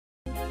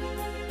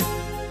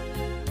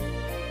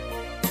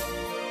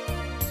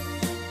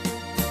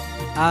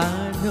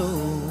I know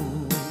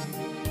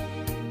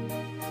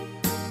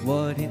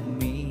what it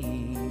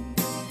means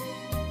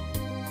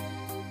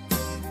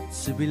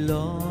to be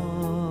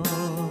lost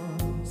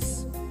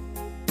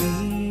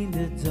in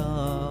the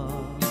dark.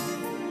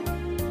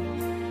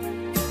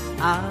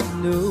 I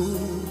know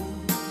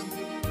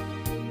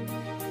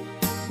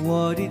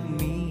what it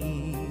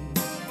means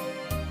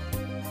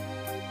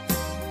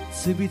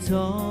to be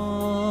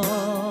tossed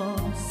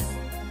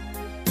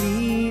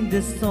in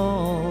the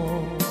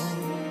storm.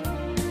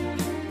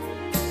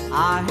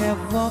 I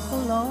have walked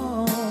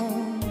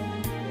alone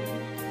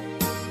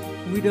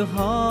with a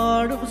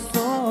heart of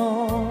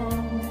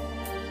stone,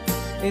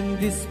 in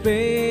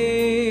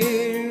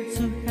despair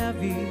too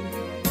heavy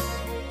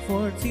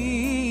for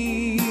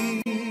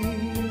tears.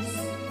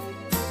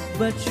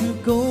 But you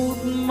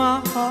caught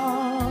my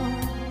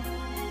heart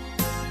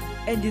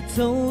and you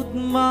told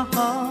my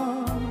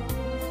heart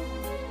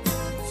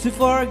to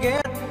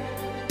forget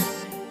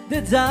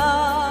the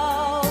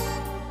doubt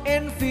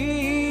and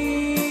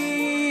fears.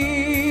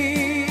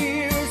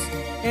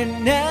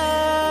 And now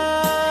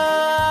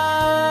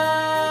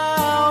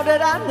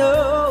that I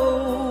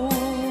know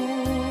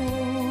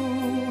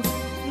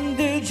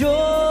the joy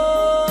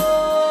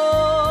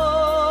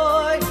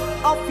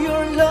of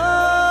your love,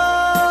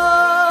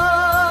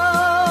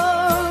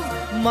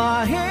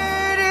 my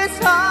head is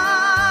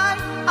high,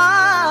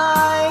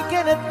 I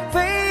cannot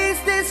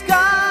face the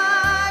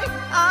sky.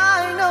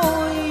 I know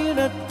you're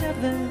not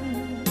heaven,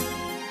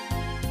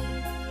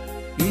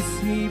 is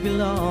he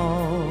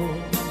belong.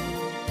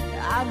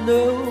 I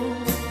know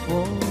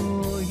for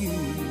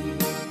you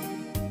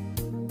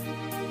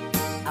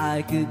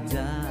I could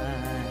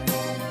die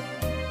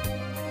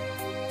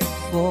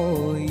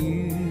for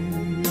you.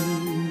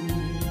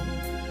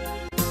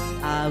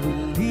 I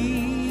will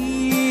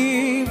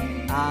live,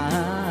 I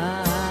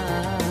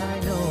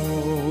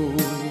know.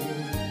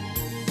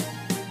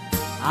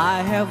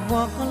 I have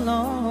walked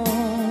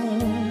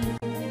alone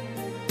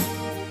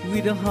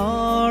with a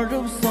heart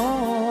of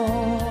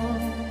stone,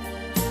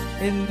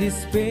 in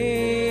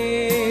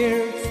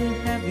despair too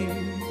heavy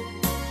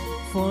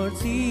for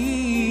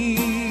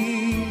tears.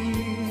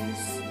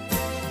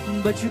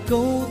 But you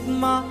caught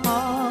my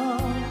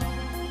heart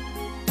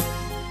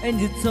and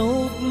you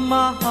told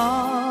my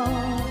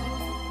heart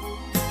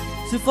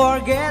to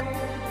forget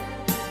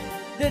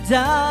the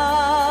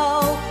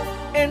doubt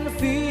and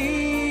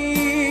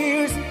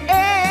fears.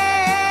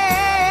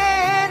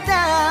 And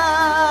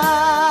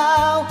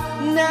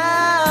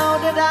now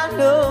that I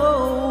know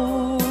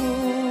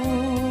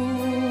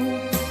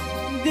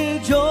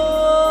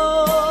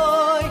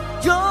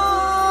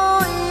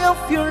joy of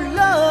your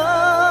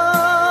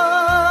love,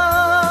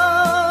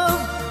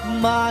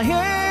 my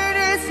head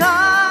is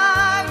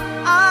high,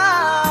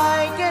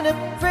 I cannot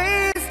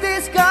face the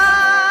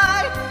sky.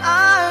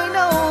 I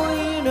know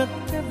you're not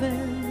heaven,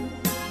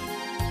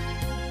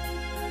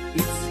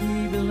 it's he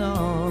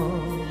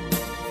belong.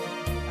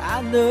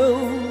 I know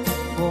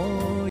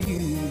for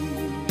you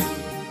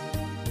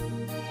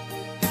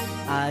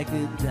I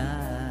could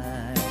die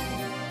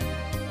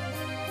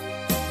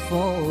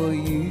for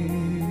you.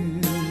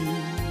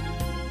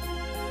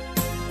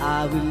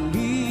 I will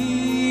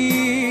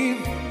live,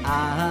 I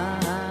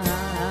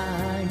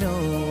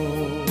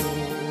know,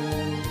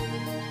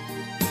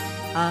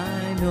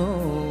 I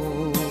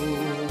know,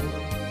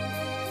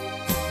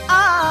 I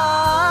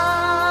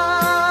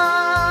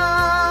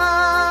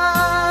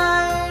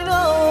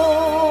know.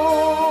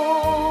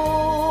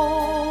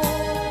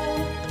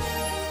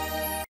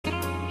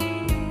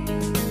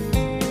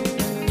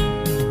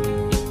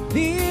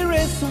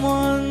 Dearest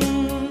one,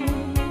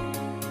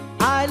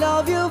 I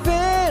love you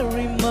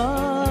very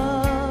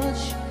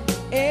much,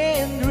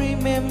 and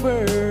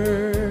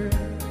remember,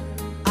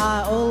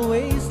 I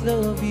always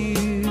love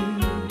you.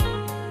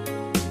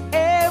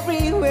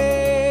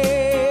 Everywhere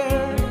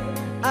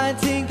I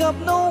think of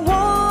no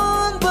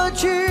one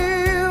but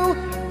you.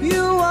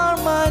 You are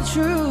my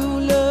true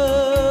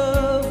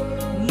love,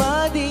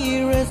 my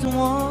dearest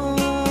one.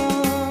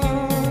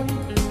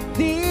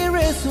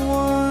 Dearest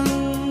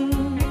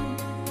one,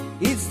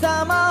 each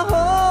time I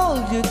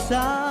hold you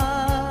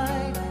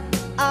tight,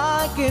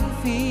 I can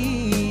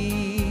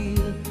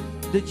feel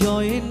the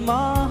joy in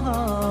my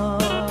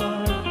heart.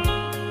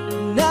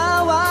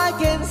 Now I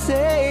can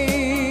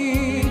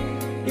say,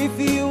 if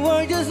you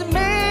were just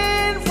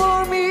meant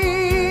for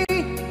me,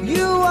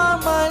 you are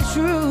my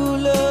true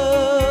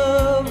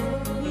love,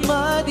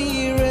 my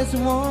dearest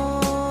one.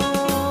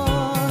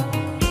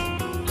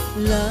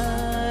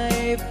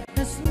 Life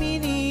has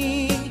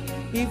meaning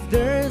if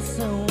there's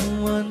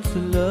someone to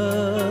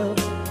love,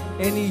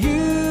 and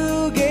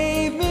you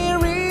gave me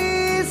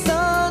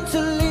reason to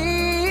live.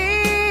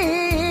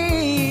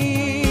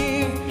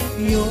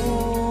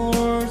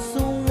 You're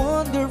so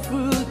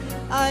wonderful,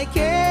 I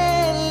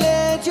can't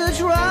let you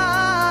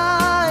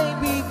try,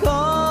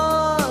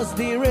 because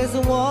there is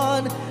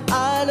one,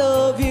 I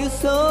love you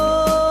so.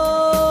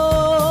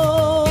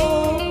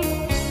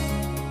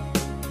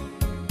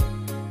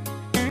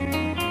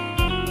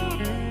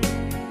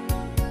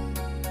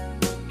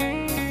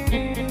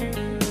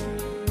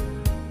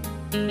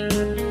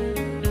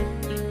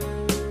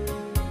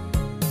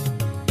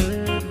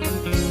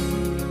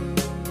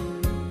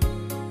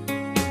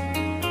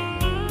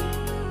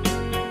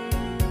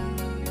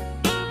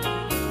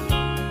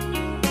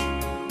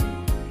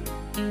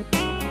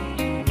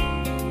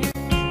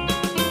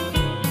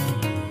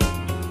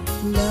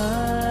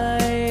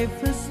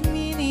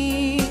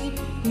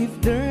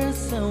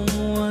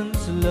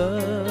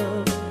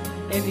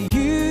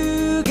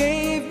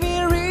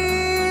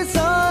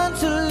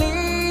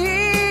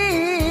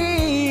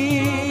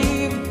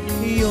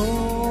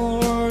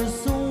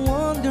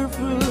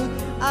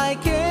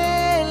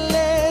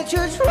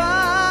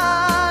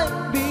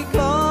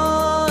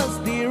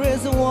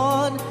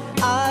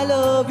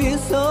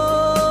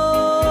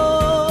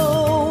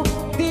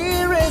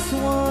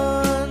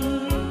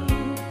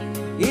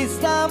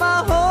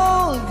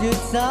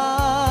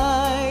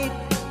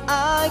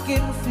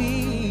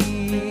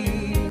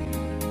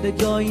 the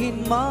joy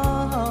in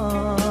my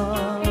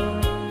heart.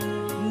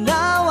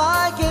 Now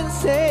I can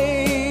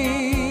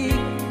say,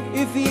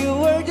 if you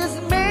were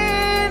just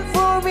meant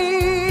for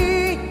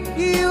me,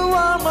 you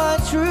are my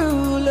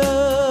true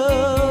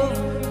love,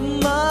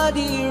 my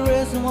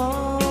dearest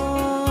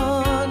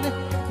one.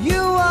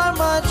 You are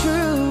my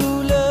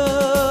true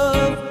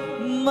love,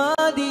 my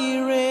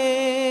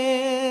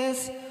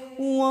dearest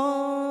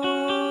one.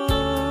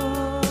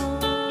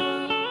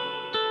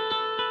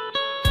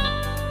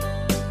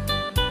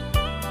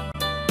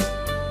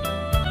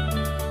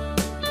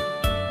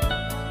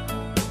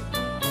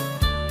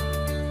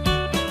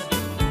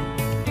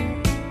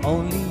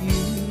 Only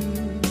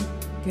you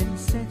can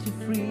set you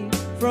free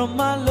from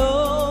my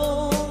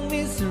long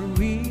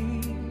misery,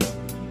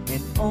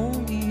 and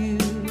only you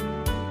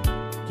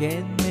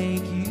can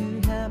make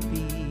you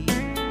happy.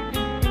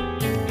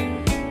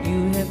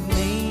 You have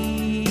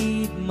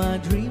made my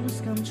dreams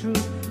come true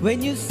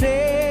when you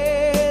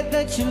said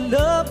that you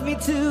love me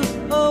too.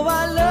 Oh,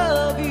 I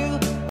love you.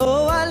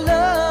 Oh, I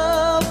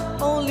love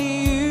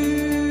only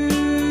you.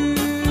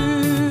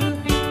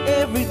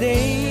 Every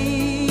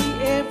day,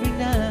 every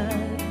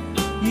night,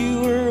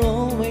 you were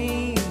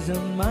always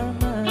on my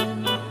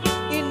mind.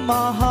 In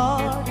my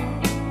heart,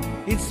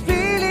 it's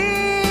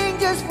feeling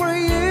just for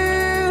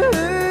you.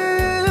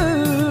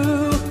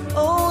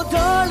 Oh,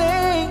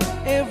 darling,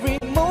 every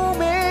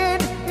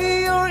moment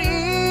you're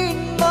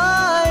in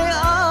my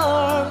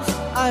arms,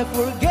 I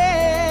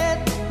forget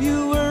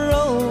you were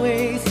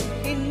always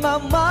in my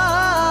mind.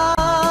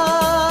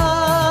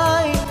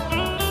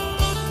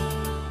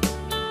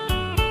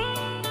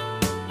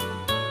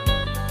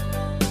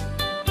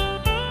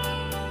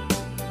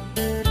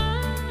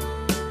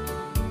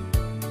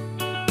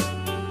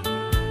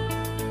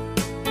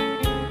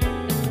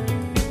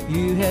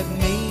 You have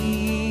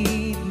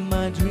made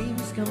my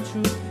dreams come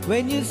true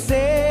when you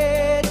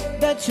said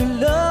that you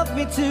love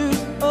me too.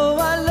 Oh,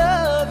 I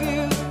love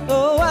you.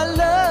 Oh, I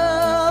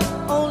love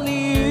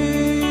only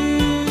you.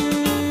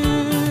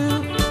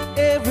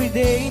 Every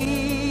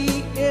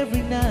day,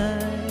 every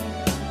night,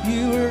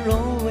 you were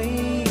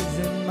always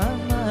in my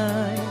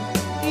mind.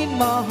 In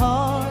my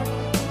heart,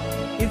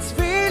 it's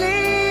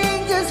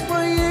feeling just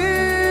for you.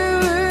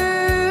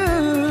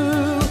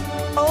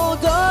 Oh,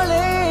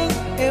 darling,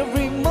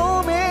 every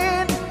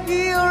moment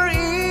you're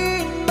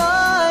in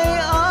my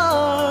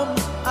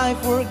arms, I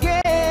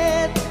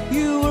forget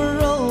you were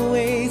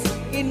always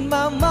in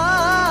my mind.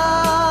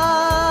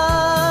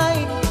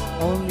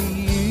 Only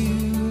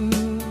you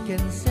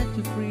can set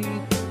you free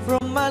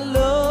from my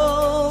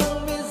long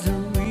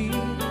misery,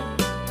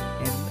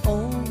 and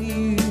only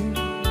you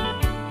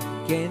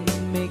can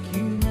make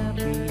you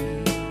happy.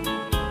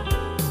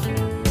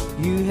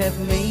 You have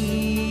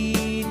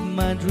made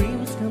my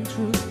dreams come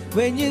true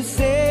when you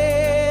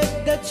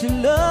said that you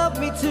love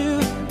me too.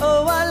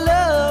 Oh, I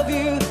love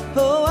you.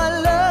 Oh, I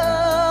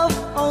love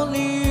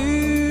only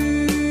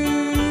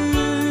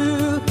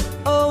you.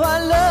 Oh, I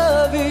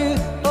love you.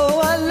 Oh,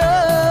 I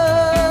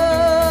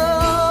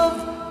love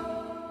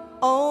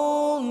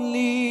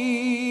only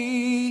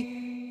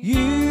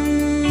you.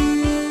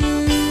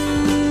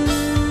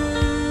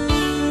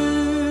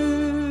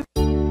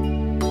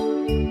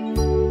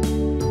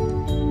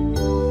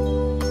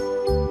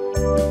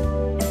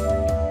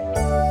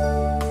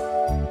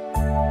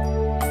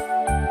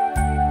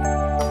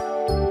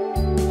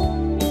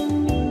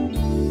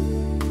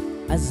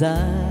 As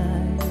I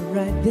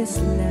write this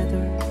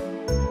letter,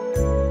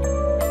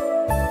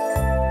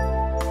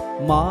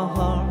 my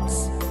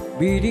heart's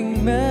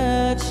beating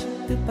much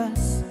too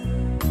fast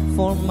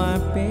for my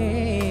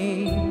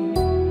pain.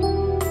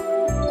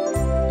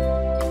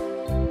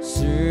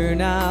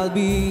 Soon I'll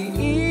be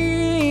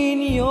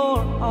in your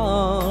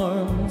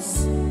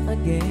arms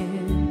again.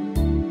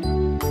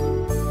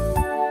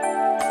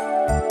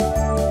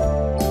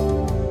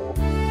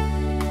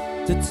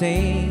 To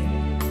take,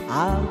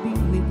 I'll be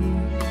with you.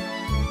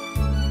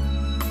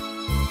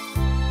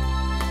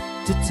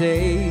 To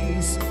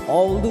taste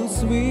all those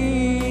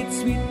sweet,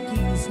 sweet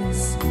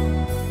kisses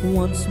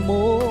once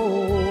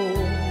more.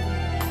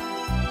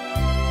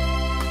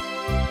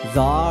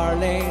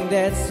 Darling,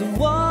 that's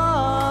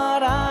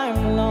what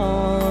I'm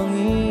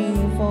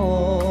longing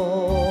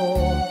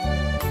for.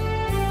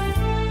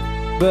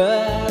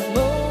 But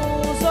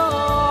most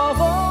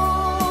of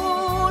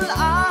all,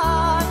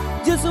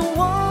 I just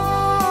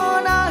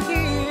wanna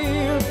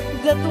hear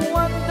that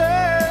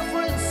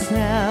wonderful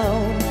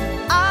sound.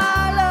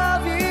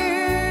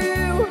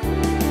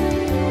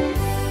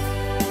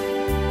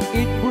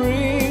 It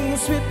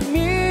brings sweet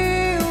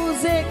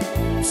music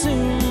to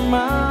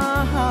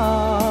my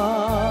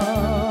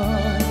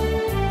heart.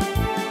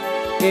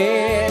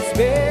 It's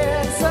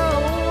been so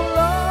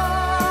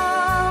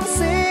long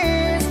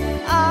since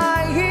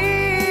I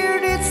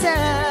heard it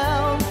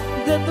sound,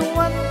 that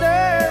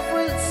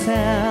wonderful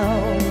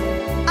sound.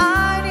 I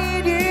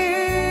need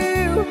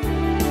you,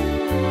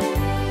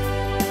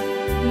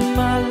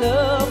 my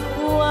love.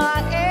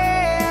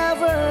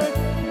 Whatever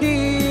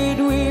did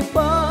we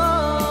part?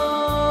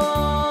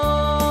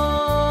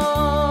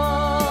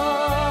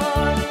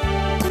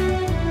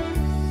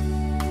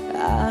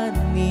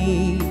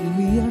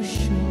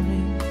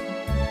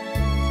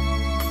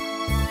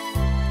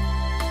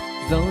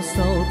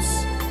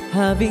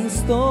 having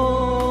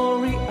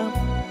story up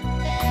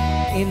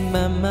in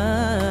my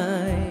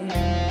mind.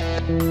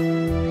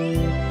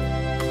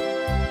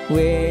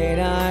 When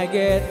I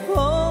get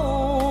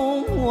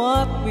home,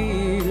 what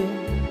will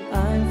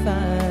I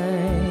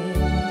find?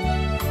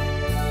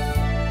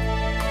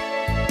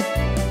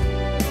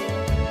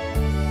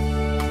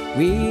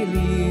 Will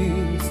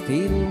you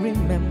still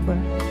remember?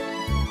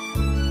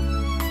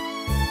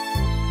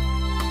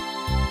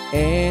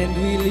 And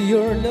will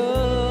your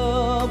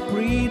love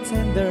be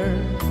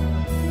tender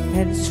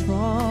and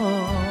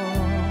strong?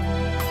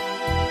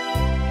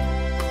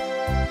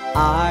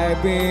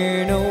 I've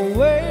been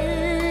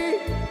away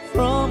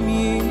from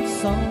you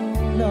so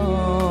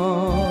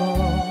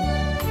long.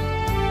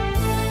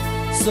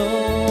 So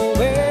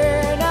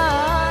when I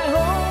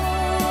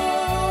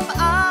home,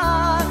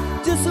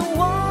 I just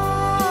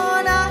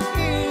wanna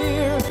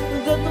hear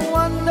that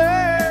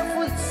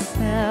wonderful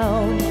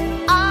sound.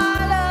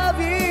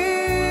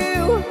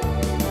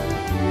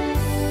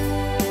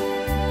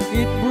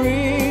 It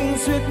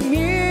brings sweet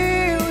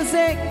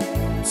music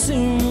to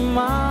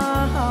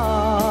my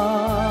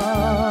heart.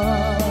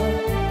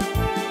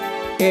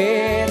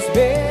 It's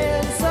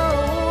been so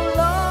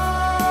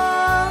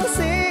long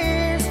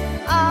since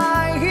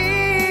I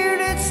hear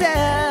that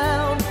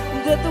sound,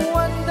 that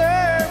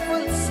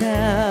wonderful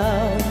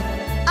sound.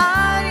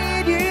 I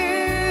need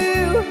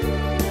you,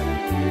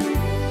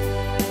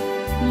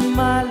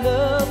 my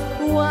love,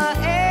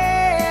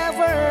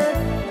 whatever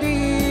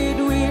did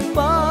we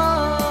part.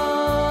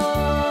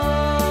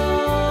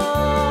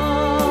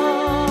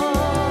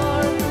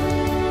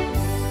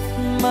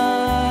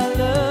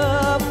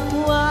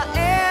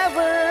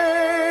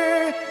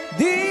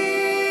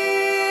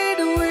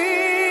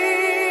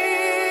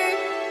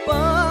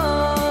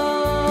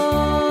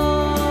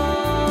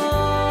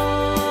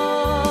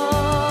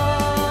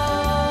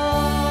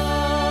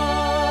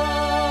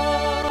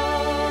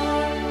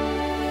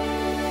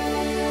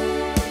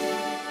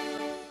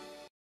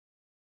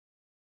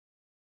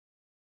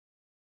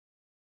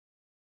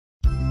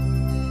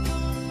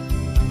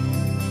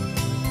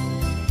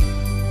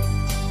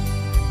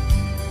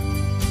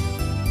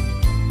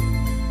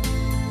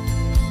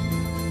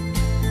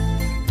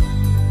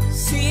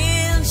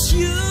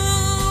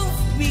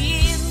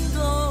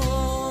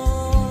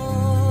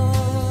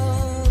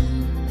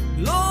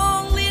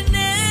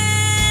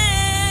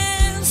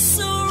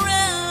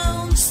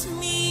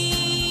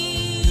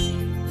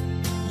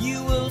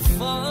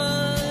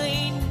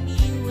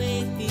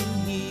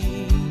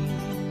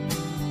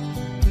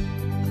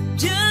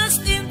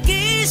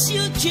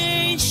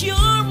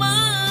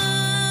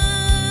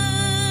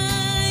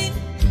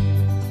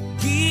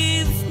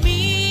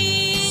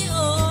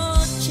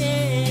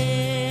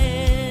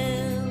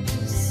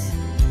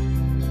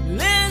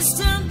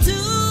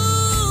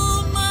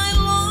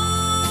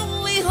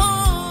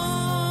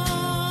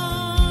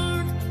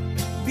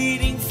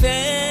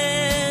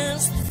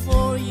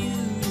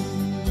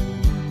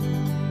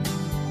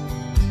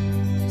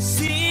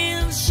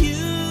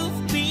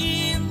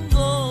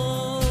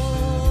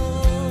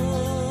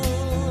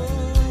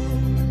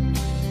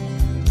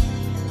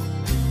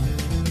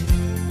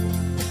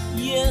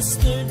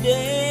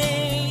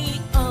 Yesterday,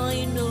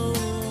 I know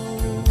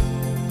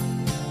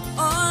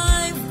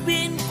I've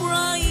been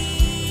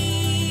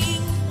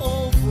crying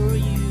over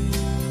you.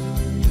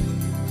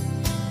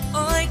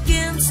 I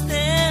can't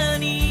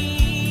stand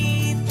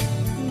it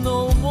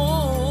no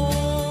more,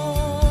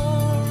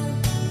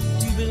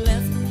 to be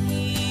left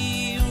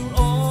here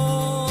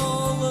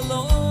all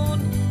alone.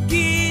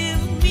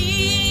 Give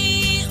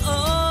me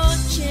a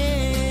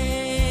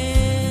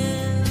chance.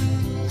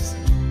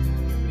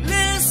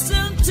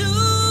 Listen to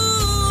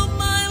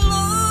my love.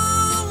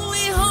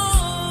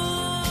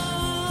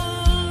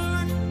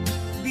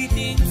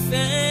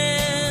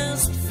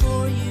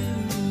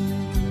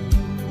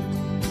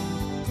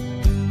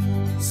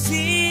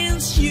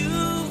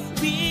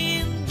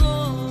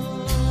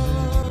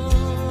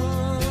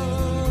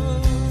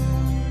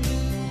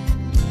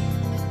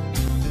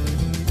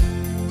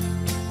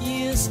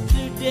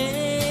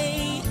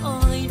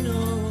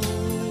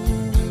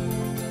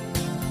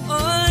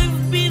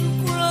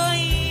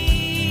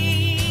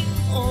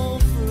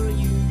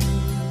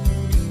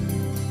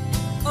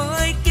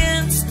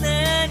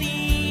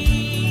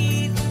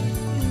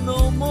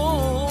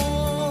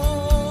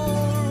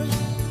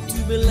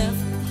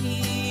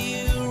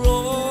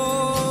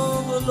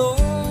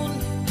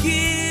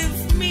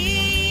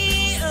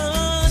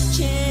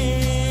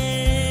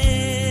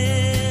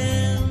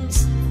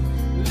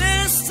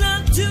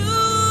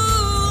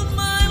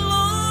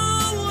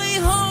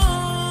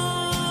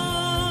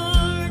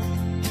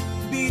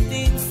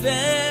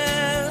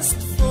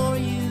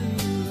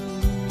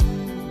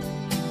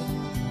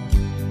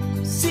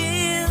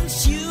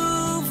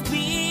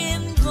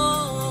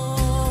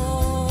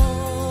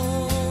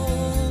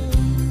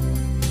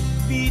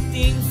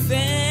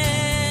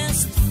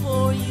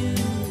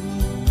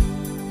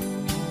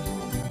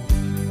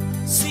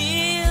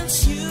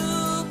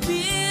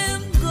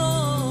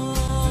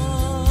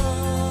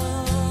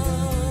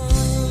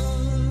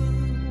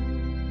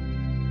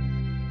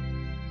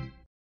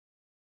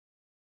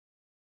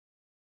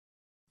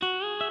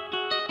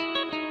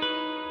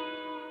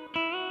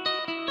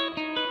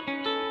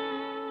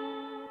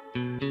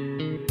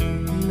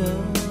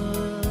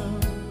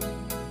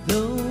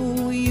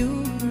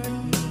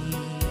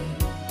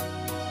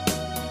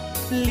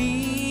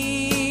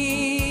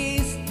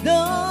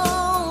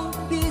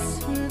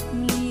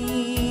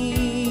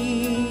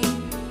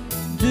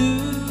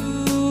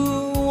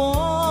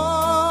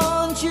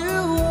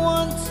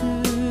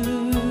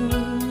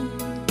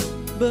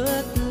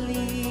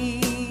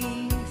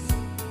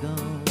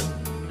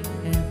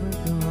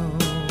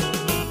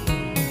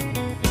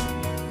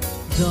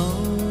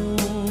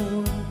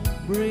 Don't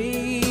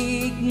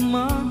break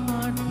my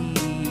heart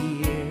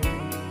here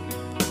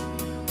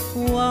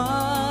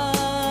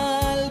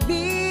while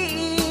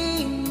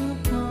being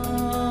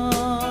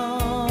apart.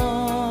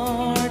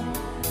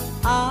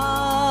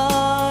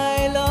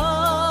 I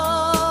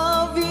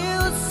love you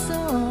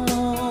so,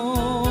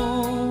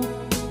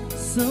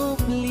 so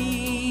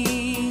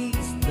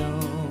please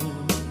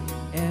don't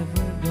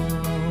ever go.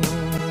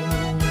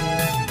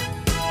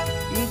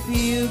 If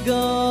you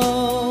go,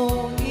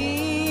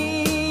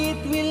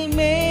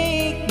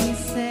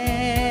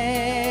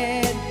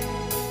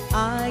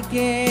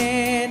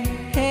 can't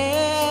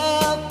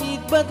help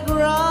it but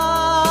cry.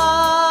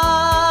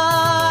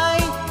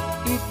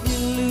 If we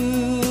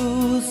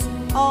lose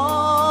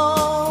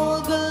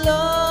all the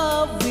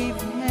love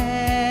we've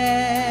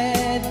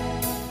had,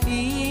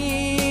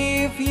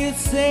 if you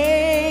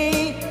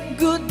say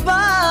goodbye,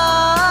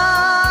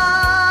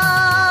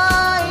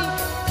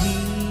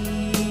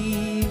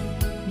 give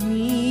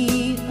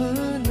me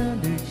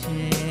another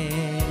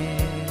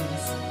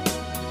chance,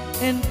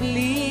 and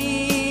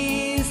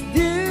please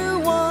do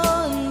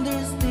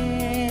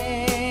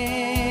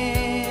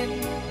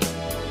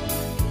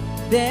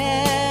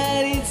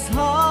that it's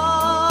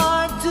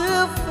hard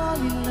to fall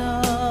in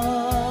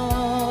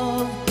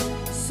love,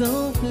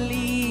 so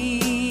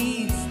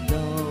please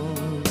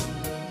don't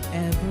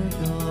ever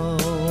go.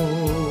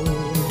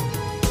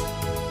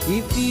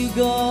 If you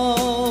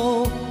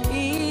go,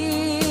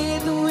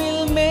 it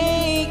will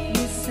make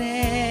me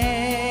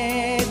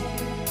sad.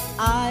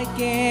 I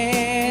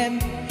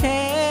can't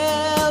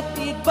help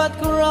it but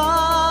cry.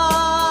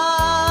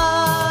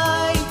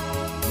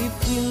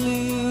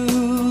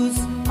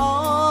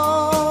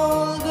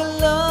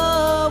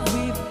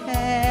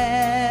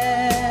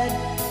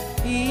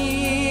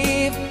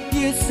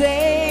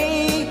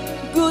 Say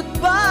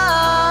goodbye.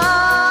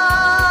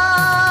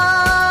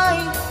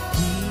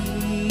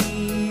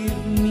 Give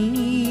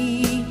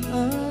me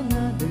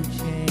another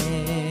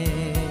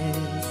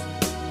chance,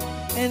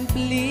 and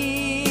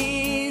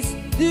please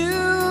do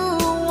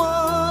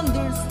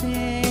understand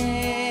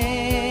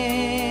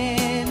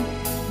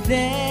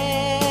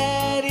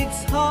that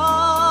it's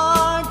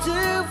hard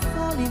to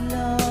fall in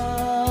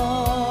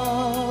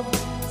love,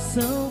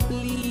 so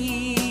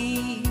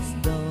please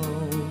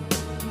don't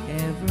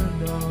ever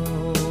go.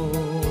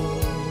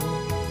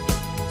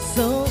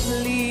 So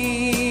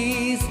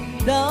please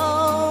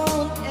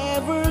don't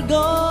ever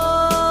go.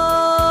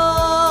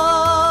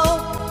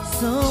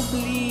 So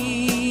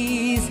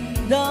please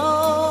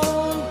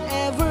don't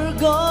ever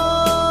go.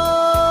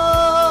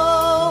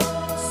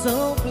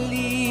 So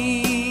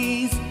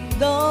please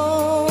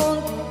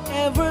don't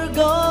ever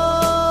go.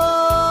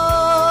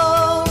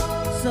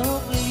 So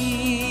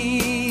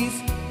please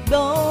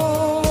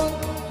don't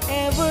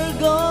ever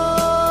go.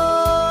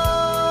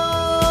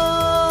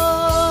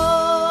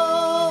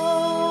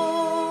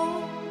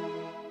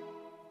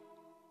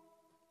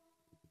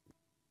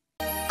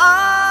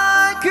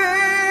 I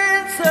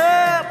can't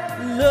stop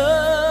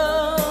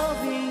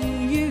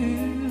loving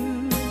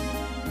you.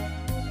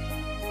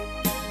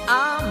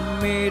 I'm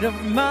made up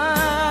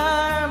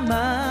my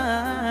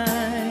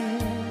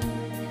mind.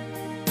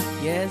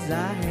 Yes,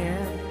 I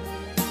have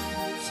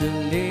to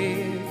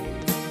live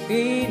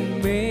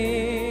in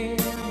memory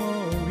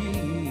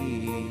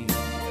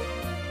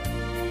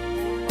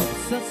of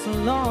such a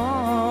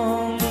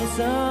long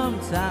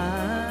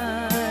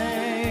time.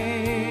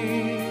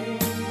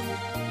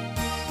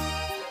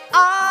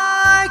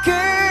 I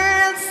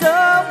can't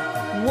stop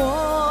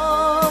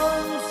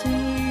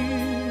wanting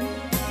you.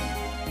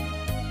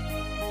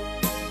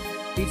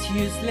 It's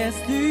useless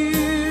to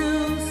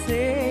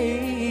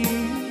say,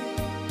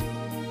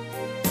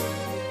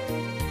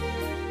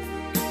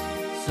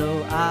 so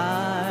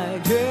I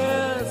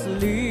just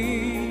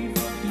live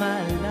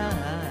my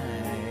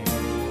life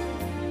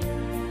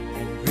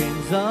and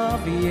dreams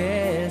of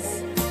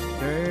yesterday.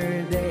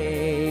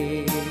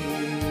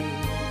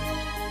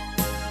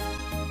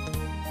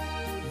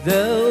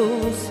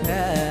 Those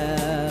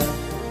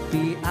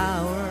happy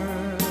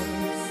hours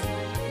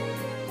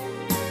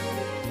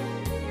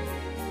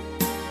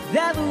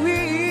that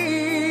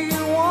we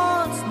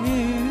once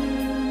knew,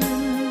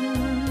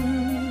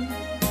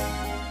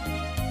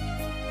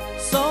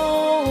 so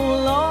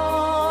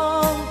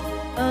long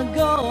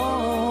ago,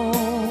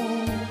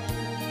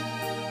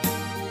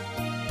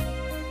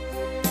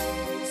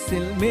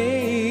 still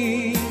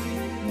make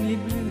me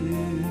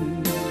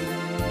blue.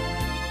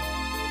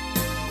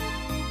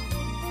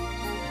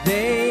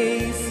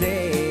 They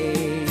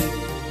say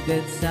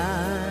that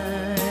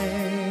time,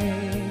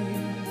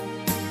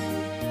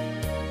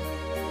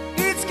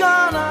 it's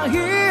gonna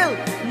heal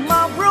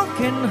my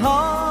broken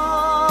heart.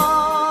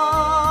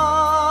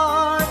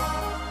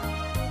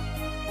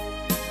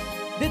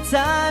 The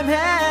time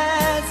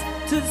has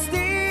to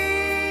steal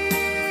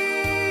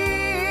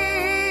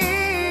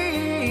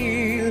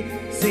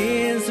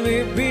since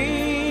we've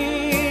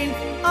been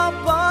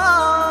apart.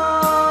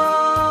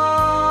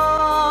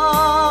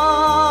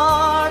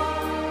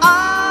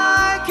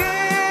 I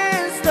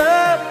can't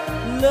stop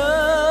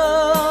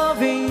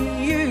loving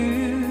you.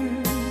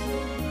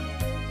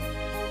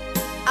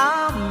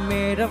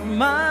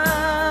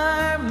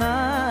 my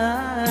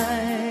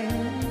mind.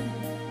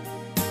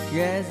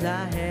 Yes,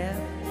 I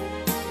have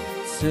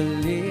to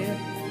live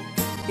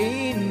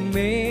in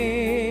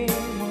memory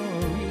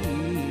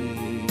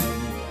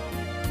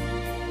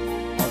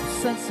of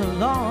such a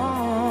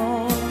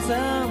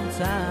lonesome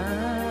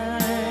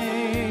time.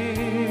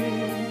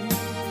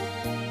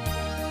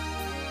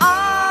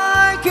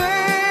 I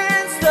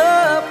can't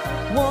stop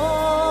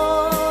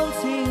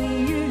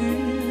wanting you.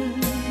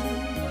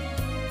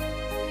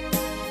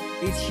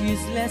 It's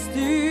useless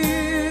to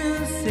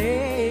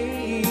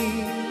say.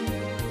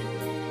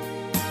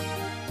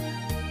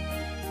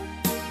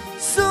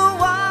 So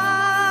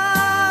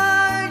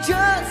I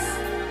just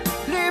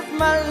live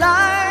my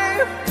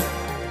life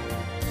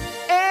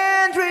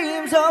and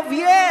dreams of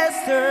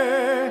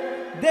yesterday.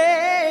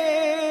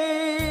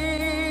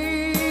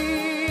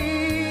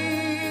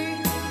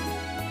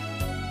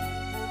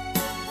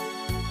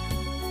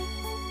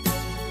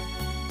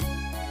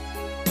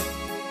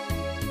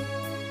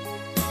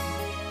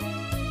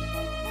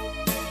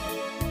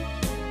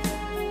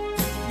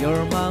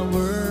 You're my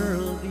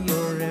world,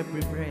 you're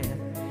every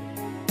breath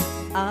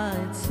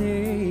I'd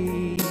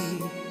take.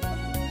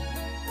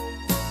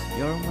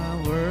 You're my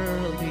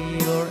world,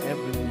 you're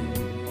every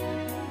move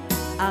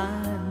I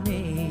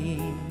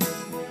make.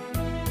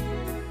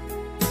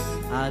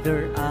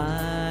 Other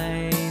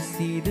eyes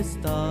see the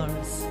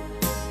stars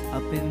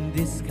up in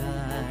the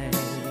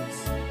skies,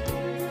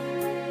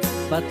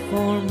 but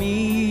for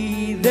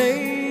me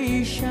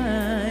they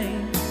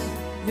shine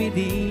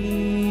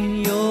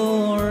within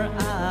your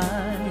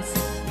eyes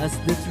as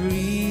the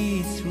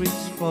trees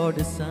reach for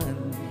the sun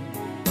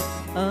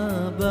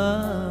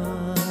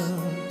above.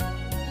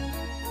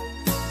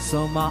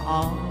 So my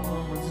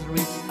arms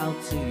reach out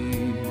to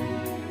you,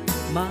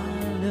 my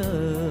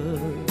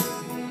love.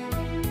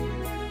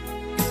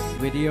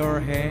 With your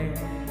hand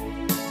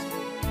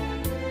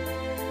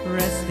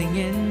resting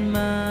in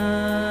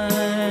mine,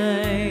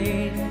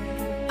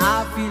 I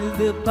feel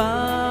the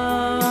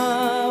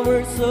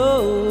power so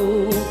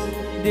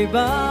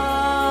divine.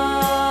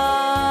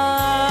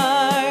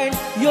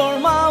 You're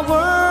my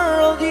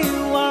world, you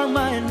are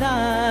my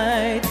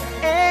night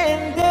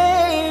and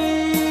day.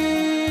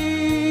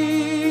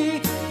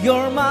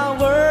 You're my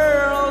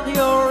world,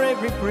 you're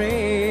every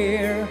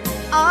prayer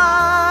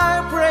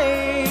I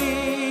prayed.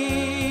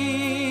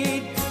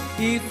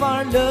 If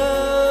our love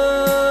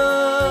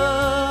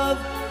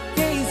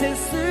cases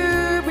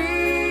to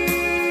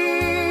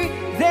be,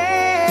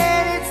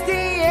 then it's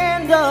the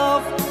end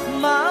of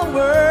my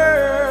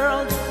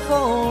world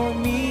for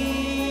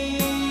me.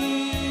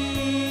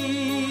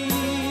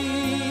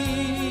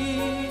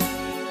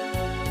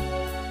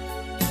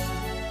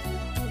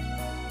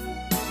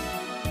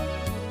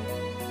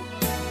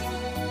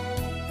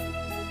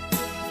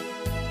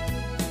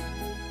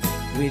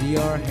 With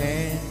your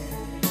hand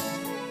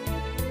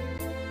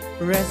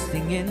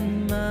resting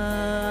in mine,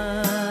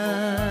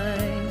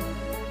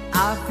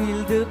 I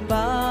feel the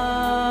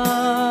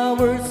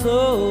power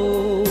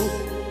so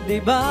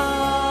divine.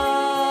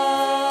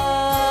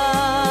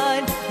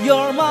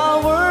 You're my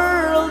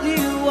world,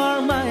 you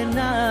are my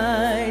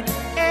night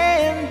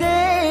and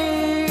day.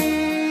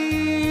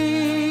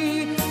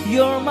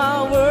 You're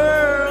my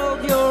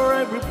world, you're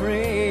every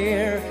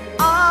prayer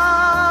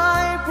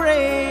I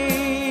prayed.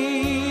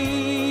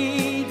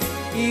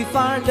 If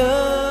our love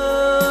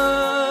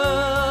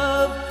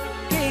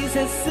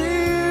cases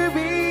to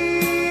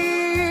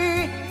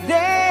be,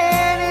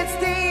 then it's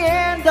the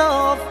end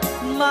of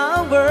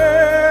my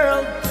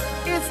world.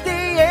 It's the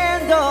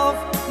end of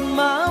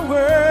my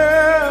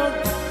world.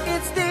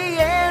 It's the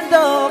end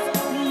of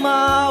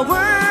my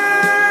world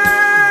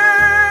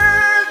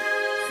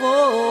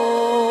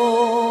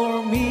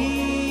for me.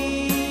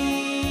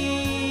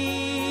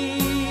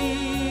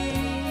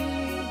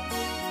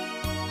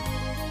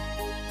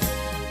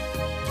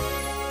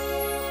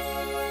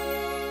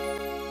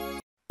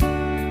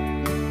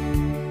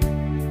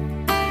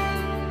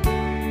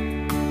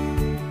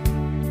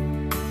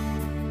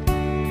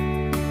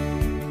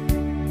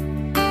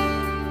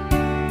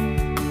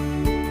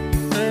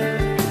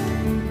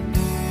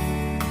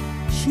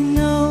 She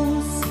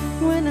knows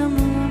when I'm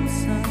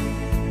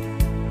lonesome,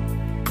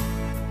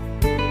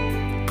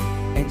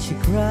 and she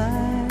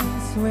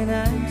cries when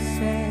I'm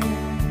sad.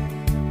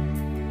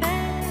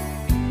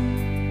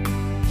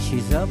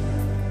 She's up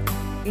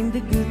in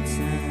the good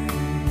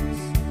times,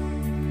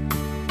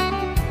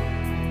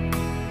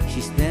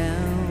 she's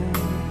down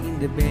in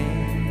the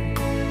bed.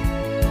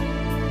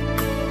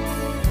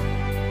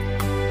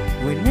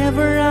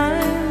 Whenever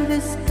I'm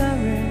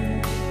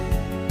discouraged,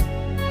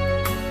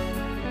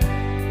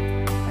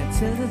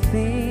 tell the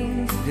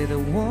things that I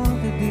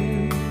want to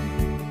do.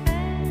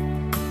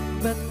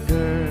 But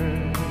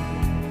girl,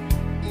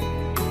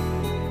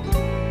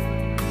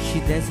 she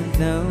doesn't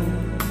know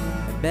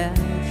about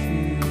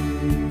you.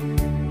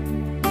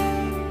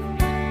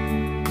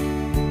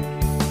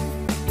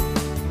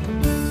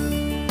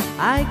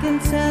 I can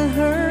tell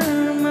her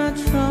my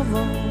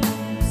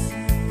troubles,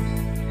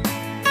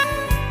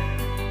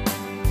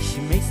 she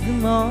makes the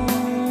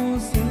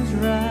most things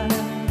right.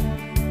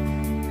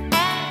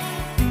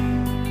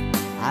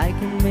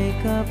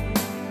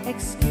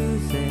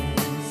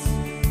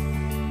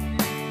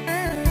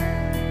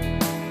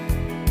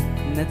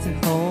 not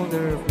a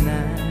holder of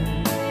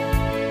night.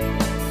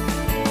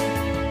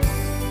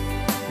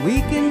 We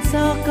can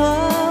talk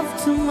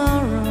of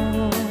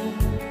tomorrow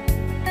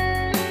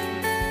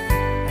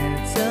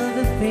and tell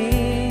the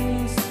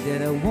things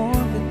that I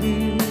want to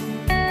do.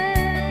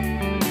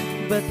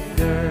 But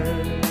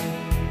girl,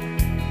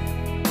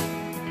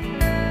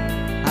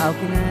 how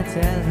can I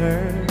tell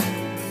her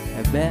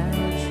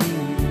about you?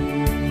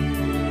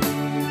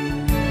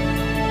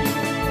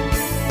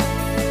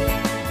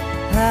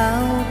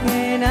 How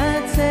can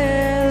I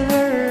tell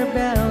her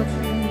about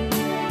you?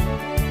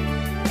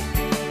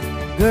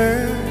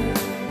 Girl,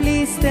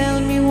 please tell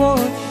me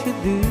what you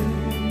do.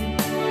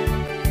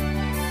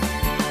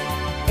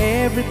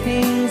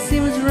 Everything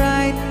seems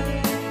right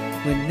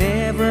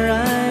whenever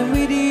I'm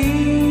with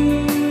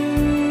you.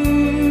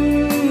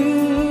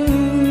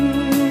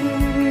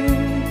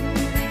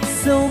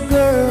 So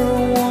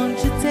girl,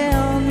 won't you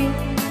tell me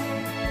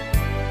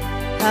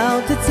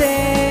how to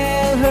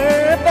tell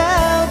her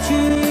about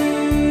you?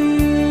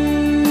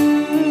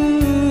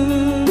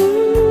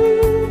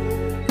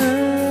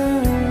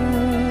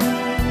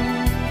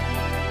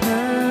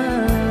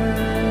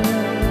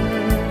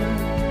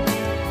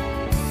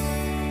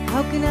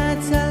 How can I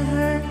tell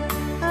her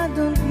I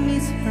don't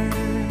miss her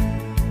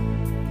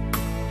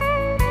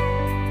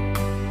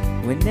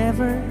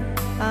whenever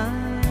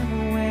I'm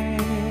away?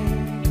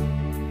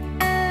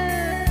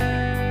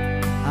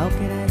 How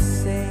can I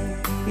say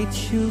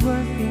it's you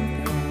I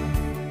think of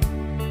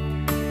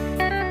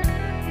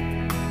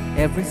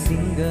every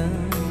single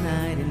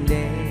night and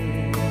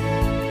day?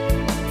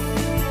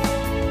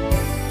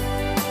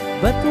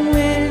 But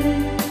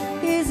when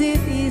is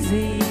it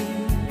easy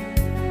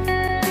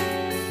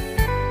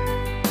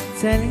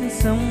telling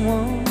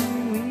someone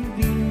with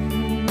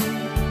you?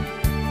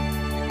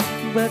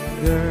 But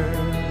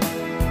girl,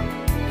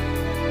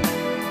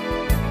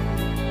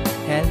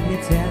 help me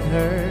tell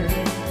her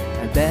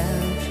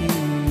about you.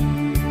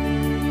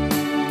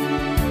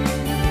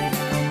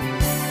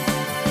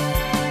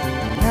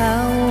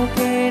 How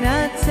can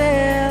I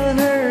tell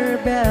her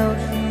about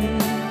you?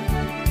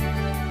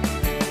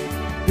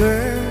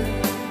 Girl,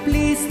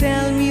 please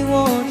tell me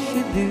what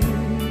you do.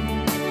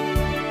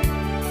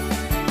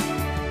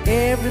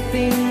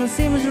 Everything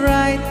seems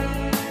right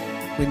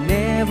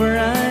whenever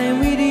I'm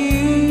with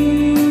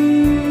you.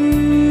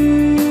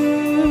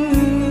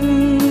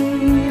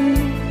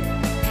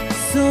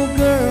 So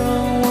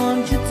girl,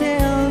 won't you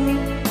tell me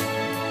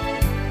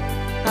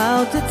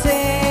how to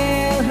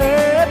tell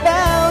her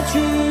about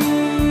you?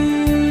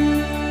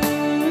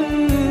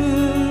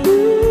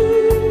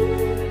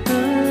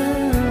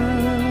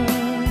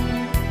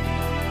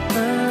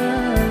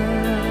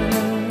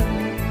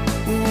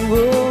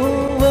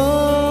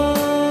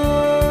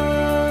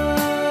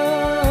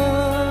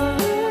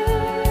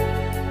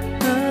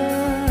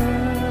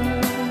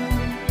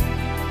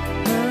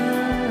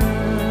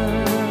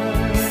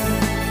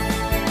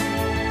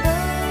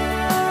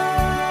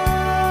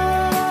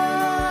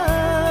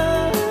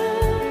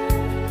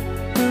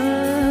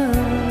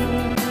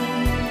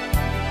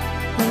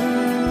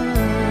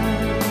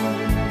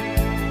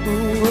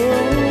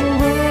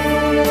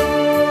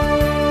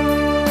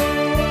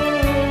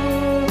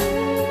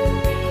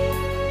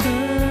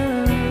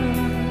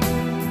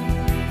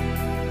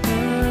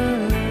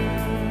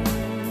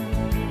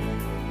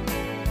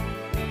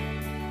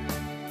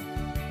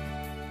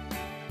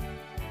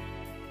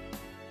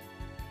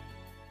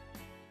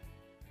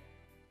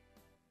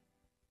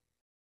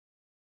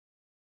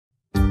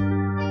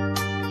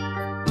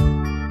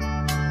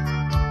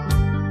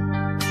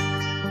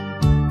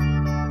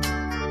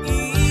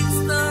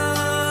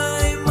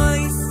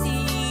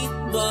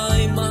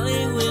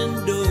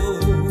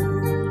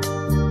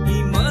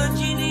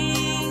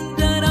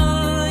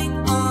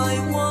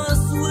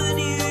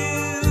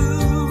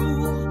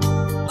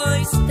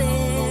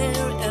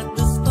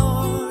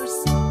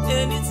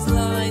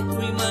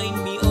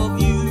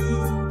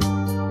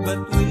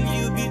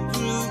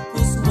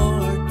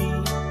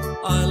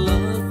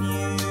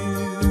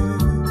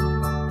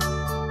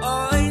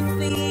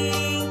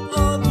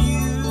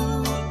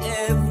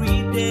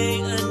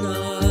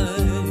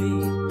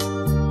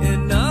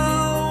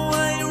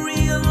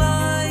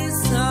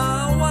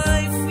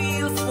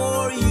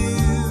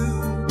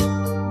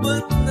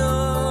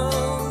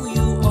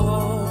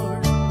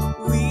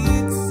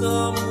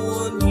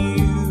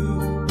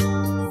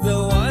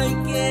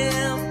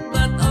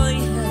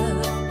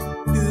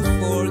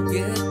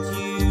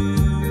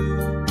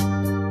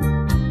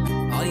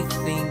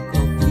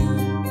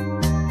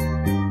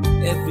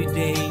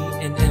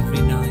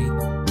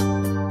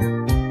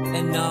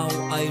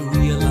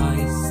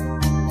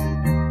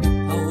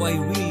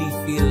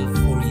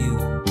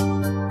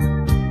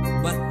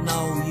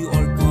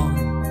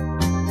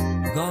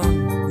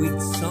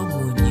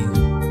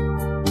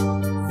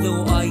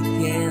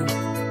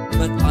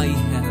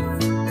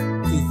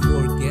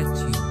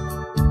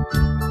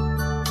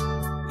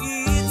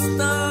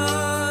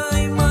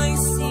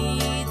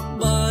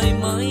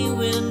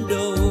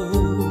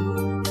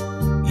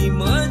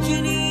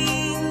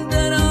 Imagining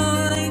that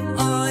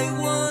I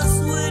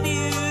was with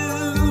you.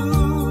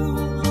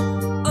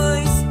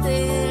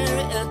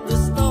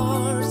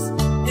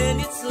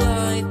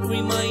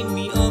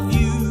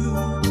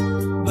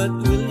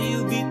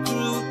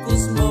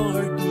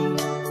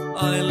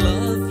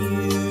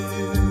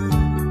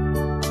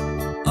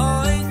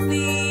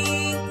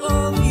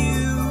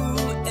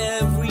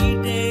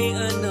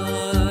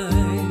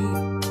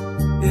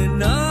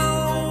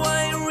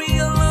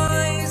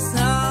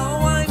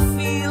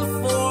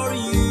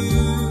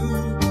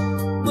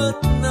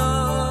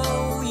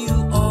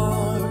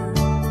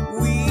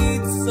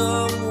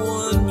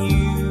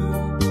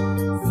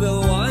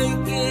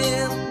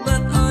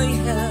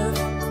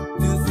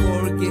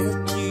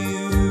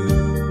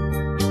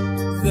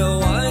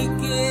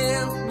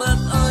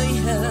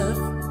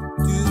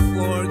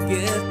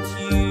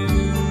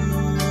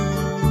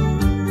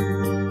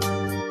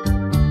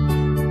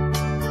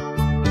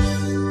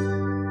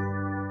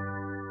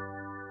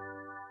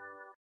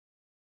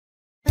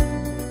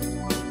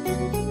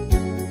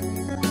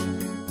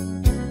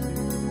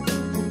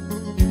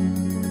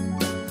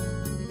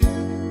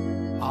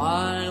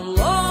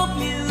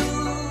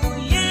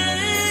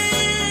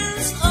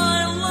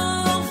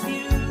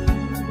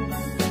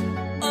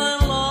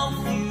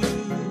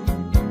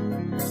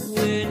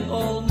 with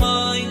all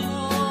my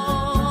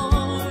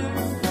heart.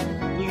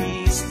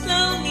 Please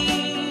tell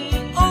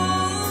me,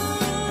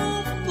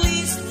 oh,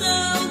 please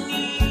tell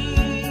me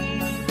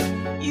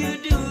you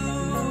do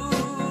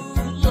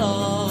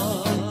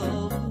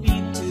love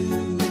me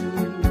too.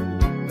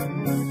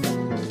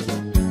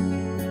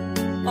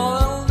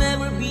 I'll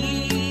never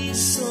be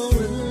so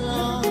in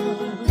love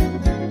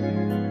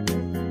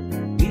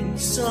with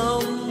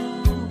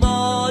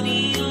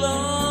somebody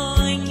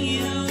like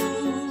you.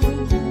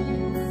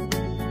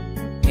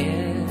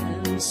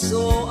 And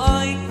so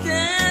I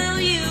tell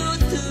you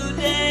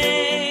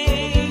today,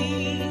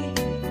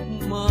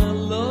 my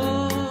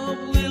love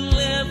will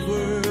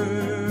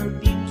never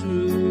be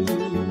true.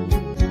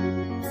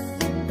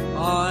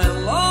 I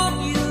love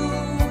you,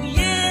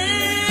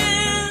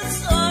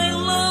 yes, I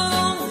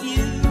love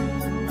you.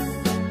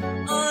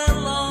 I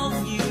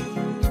love you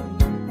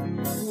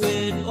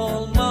with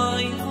all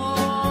my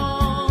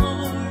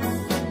heart.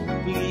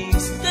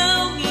 Please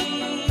tell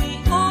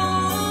me,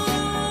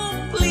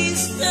 oh,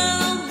 please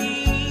tell me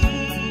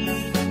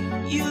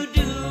you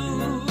do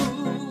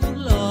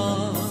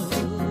love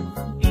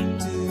me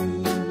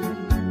too.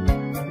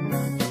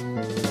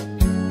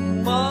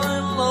 My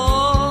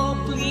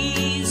love,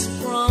 please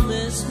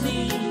promise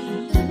me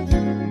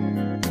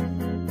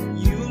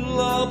you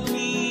love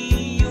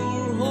me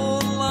your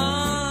whole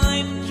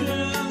life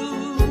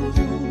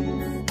through.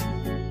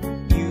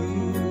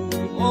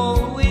 You'll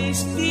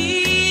always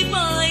be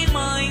by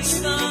my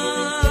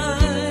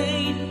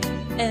side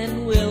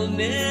and will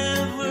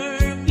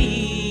never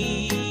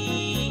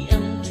be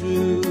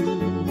untrue.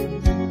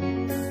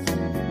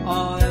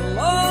 I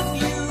love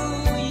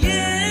you,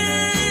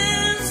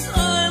 yes,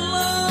 I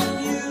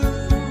love you.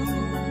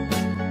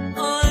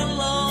 I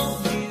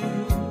love you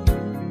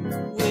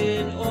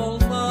with all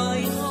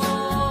my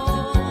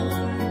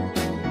heart.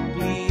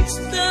 Please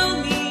tell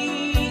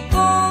me,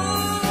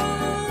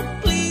 oh,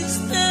 please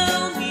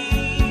tell me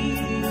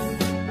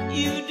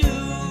you do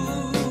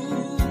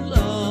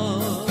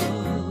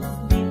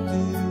love me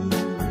too.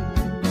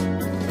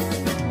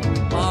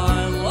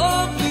 I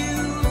love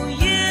you,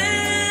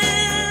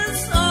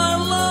 yes, I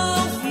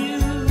love you.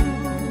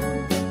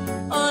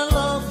 I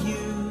love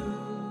you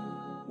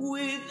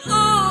with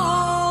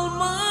all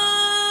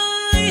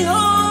my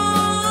heart.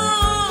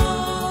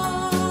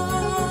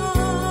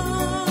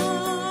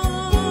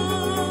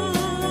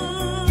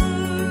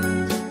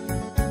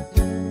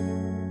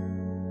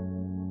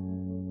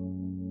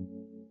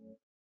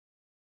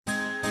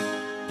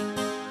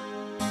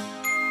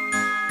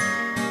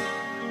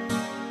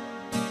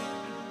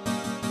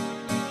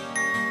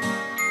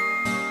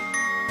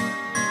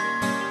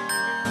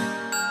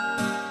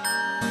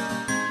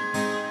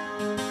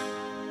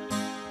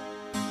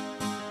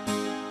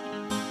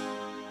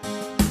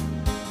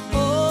 Oh,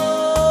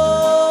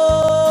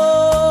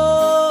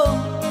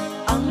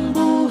 ang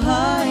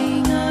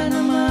buhay nga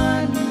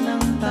naman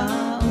ng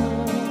tao,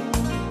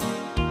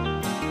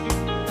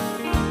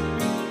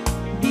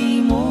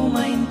 di mo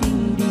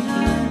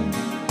maintindihan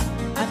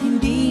at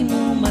hindi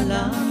mo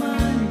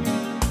malaman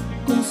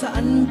kung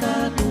saan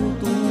ka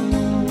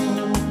tutungo.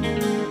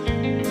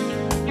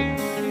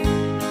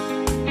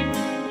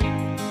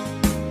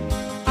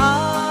 At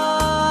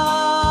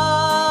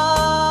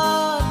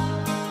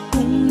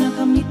kung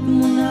nakamit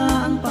mo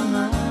na ang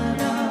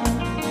pangarap,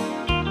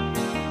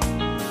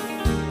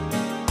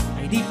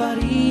 ay di pa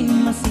rin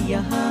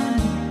masiyahan.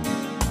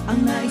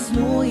 Ang nais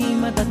mo'y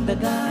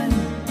madagdagan,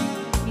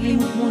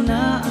 limot mo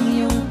na ang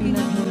iyong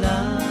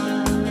pinagmulan.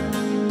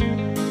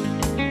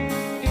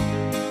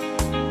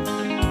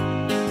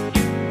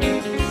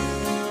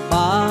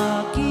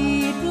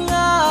 Bakit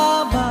nga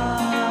ba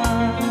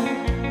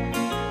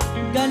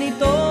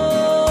ganito?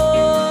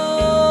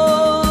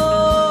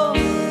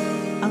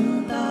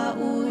 Ang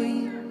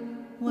tao'y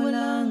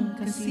walang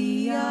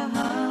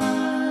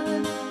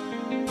kasiyahan.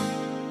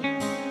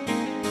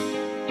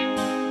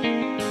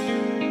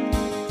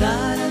 La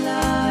la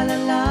la la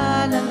la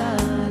la la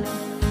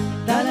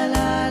la la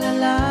la la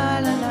la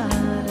la la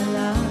la.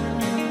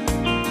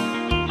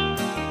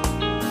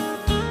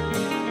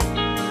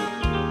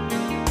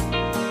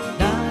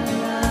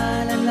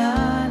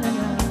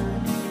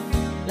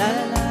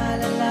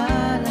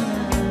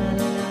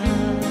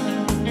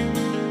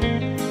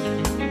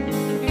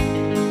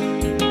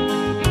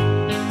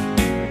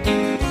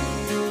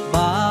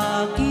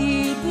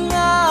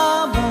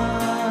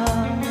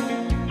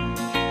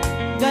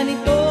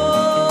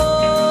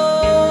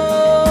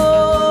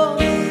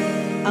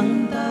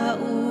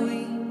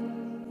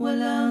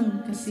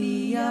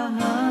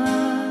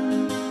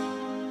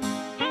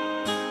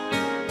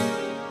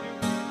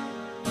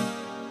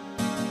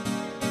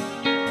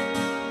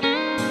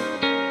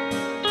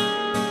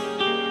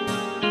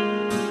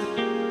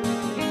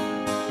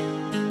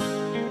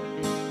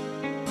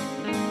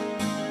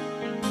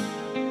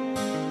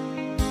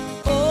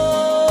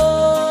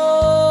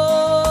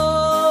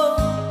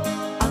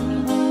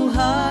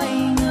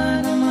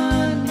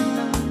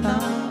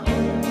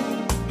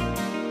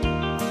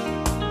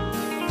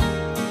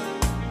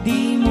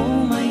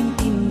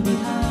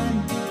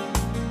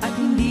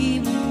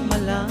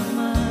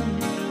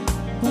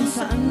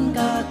 saan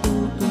ka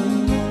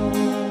tutungo.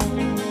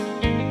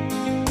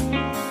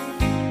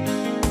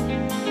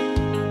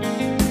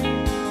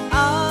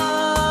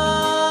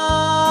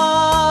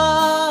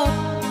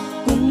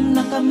 Kung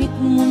nakamit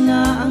mo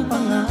na ang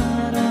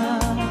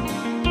pangarap,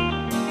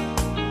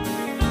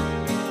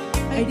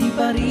 ay di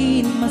pa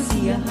rin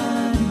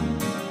masiyahan.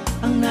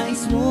 Ang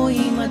nais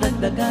mo'y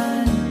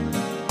madagdagan,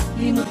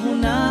 limot mo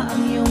na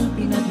ang iyong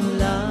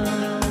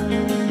pinagmulan.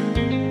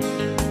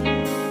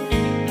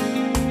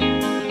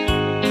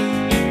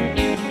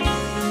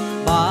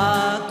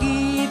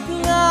 Bakit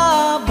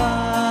nga ba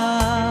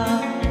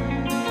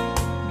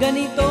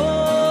ganito?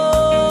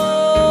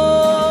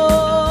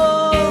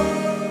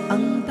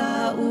 Ang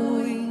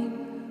tao'y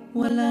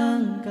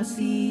walang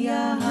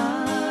kasiyahan.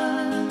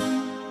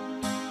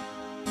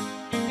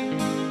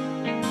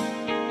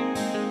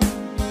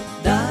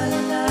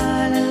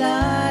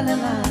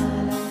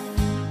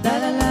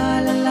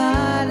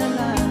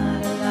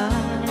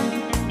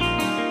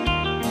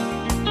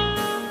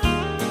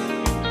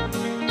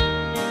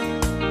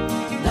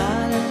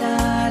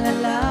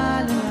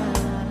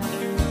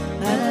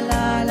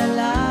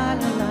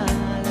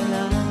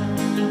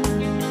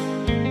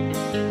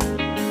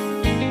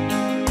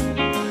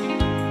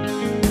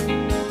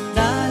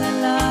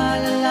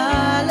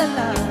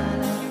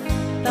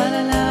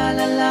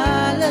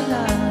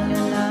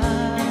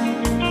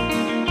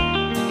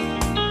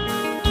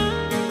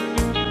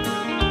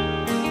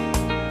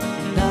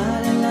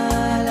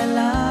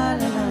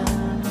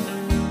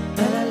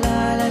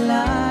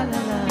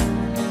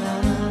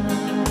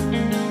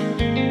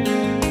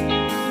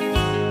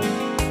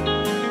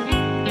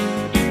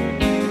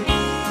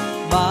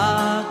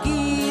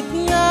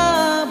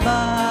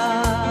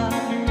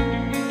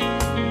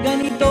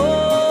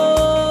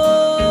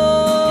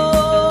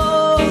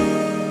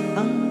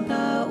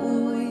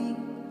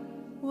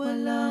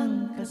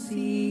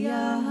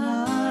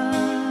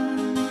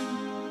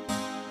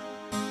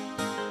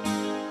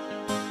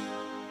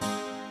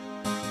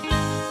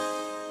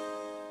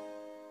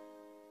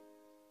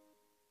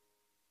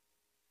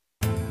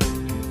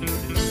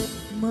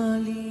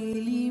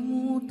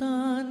 Malilimutan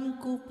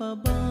ko pa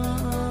ba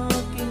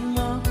aking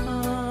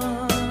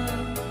mahal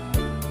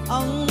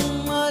ang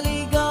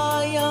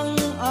maligayang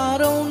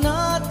araw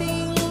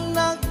nating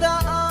nagdaan,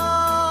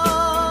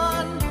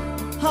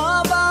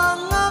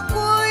 habang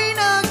ako'y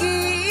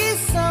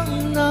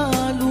nag-iisang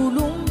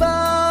nalulumbay.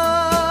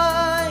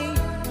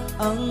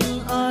 Ang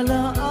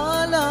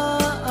alaala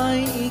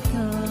ay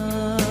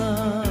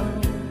ikaw,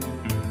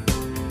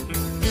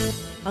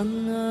 ang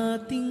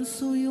ating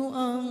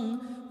suyuang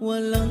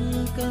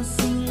walang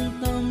kasing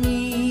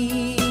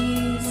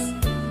tamis.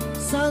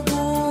 Sa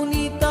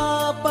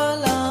gunita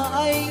pala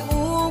ay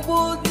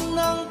ubod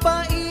ng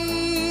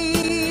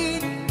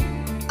pait.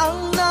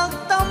 Ang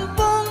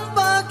nagtampong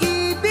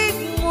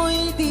pag-ibig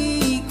mo'y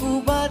di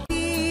ko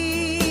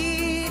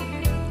batid,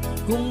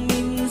 kung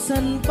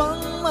minsan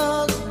pang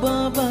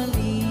magbabalik.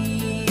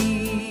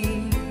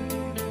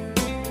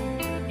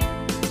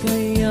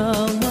 Kaya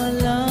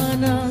wala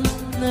nang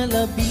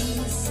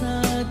nalabis sa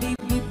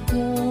dibdib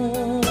ko,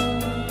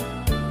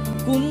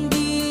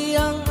 kundi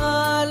ang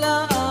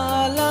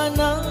alaala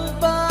ng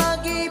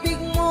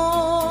pag-ibig mo.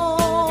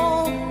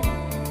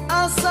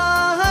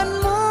 Asahan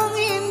mong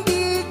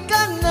hindi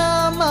ka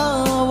na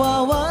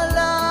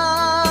mawawala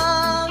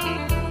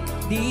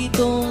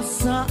dito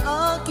sa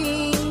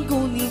aking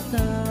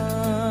gunita.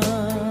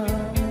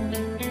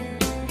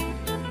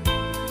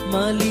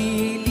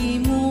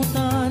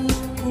 Malilimutan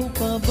ko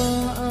pa ba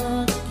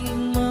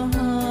aking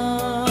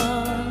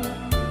mahal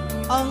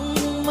ang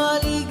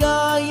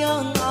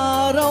maligayang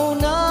araw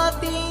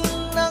nating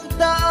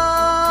nagdaan,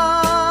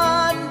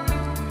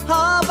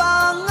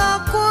 habang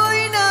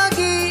ako'y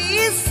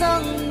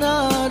nag-iisang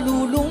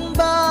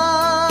nalulumbay.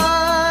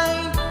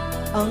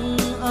 Ang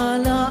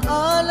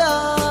alaala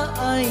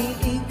ay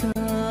ikaw,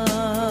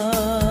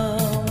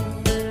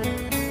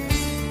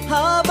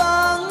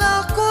 habang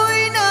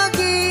ako'y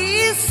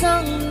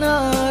nag-iisang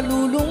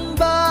nalulumbay.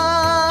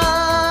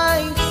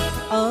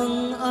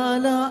 Ang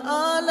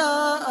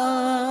alaala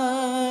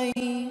ay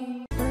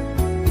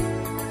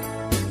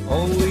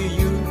Only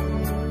you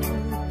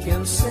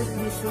can set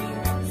me free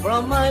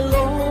from my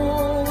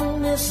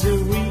lone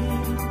misery,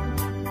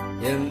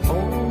 and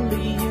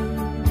only you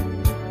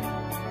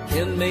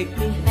can make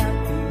me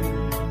happy.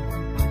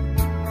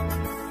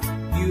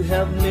 You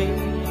have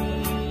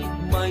made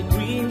my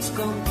dreams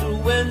come true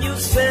when you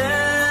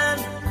said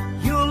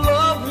you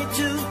love me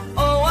too.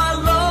 Oh, I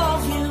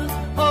love you.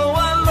 Oh,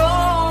 I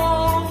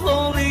love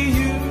only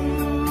you.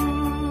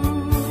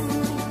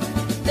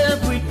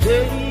 Every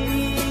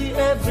day,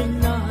 every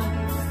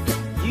night,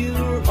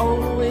 you're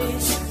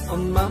always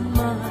on my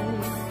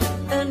mind,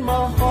 and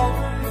my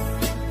heart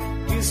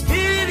is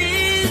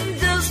beating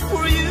just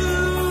for you.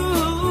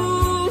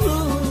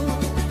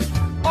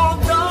 Oh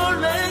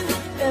darling,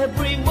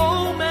 every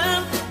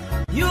moment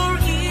you're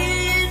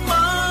in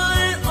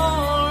my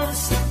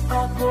arms,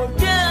 I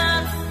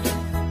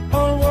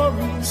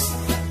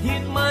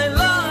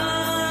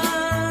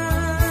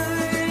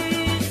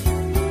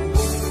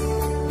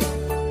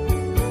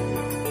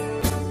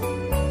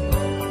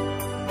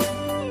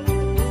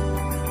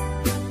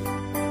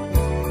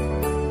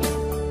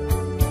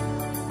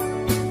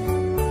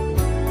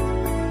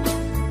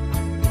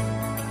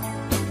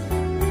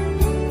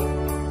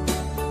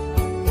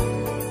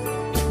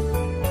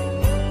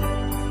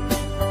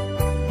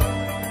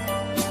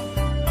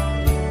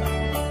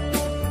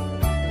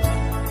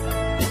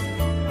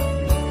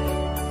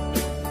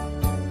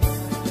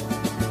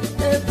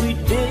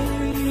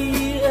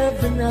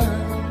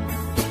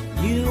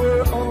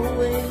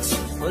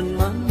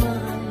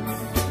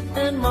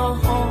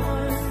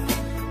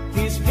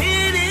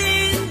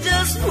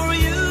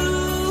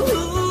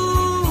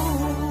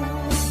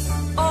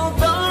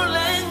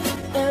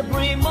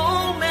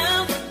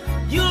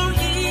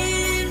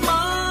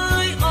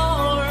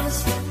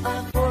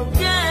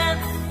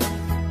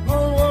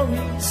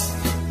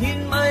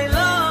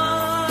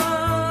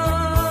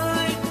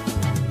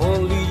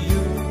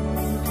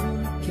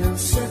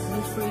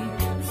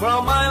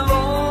from my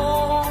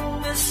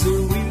long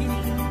misery,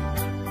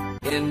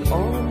 and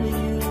only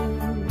you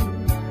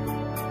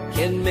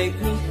can make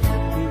me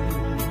happy.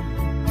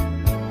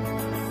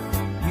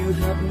 You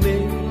have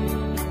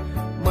made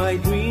my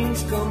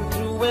dreams come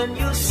true when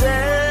you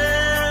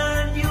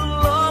said you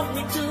love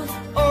me too.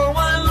 Oh,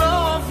 I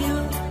love you.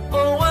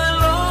 Oh, I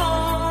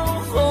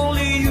love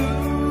only you.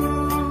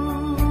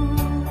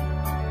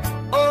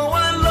 Oh,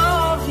 I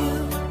love you.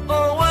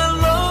 Oh, I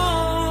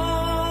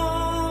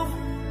love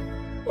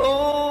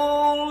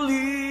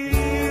only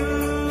you.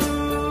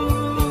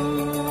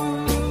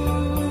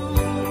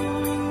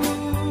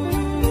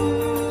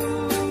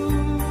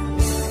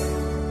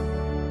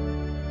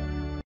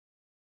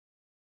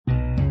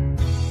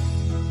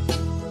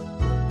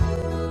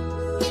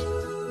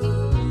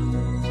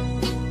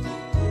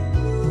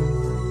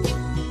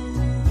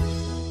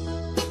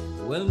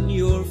 When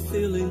you're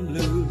feeling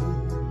blue,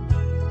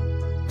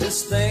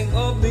 just think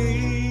of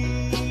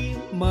me,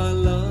 my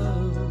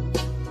love,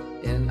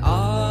 and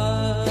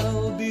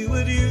I'll be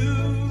with you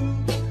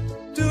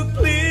to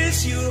please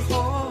your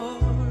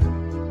heart.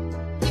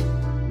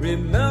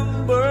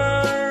 Remember,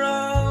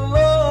 I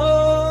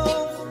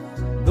love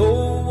no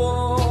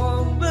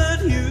one but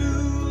you,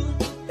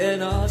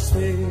 and I'll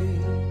stay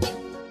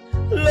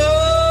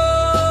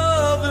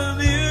loving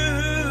you.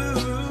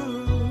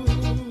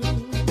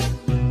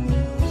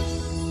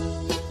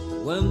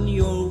 When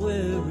you're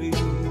weary,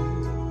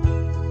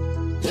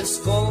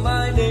 just call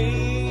my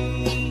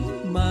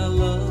name, my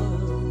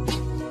love,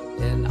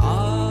 and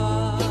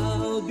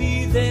I'll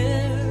be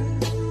there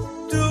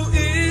to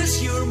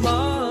ease your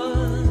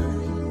mind.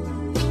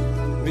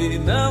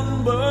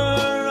 Remember,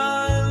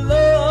 I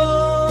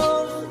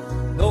love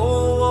no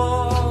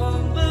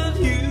one but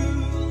you,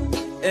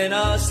 and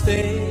I'll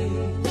stay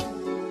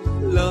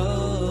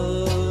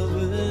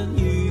loving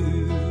you.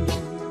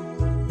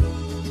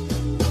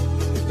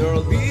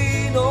 There'll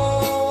be no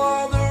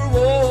other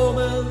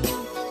woman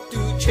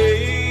to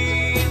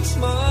change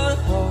my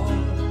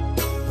heart,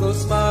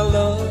 'cause my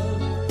love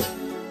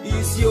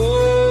is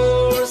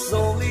yours,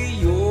 only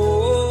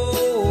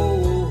yours.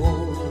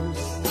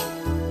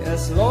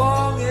 As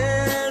long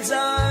as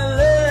I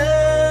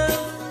live,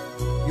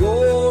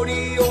 you're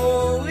the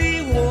only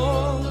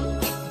one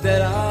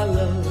that I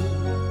love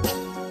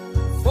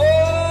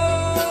forevermore.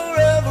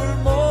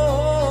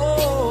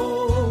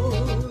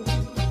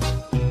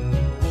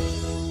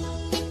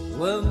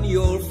 When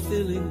you're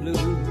feeling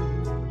blue,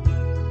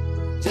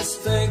 just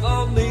think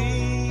of me,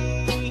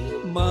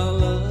 my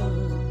love,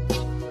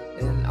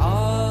 and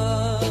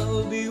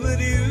I'll be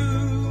with you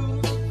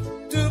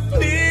to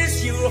please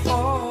your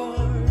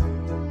heart.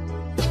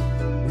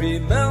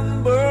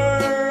 Remember,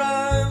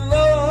 I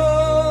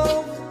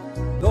love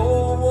no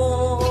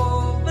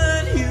one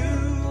but you,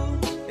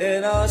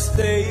 and I'll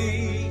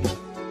stay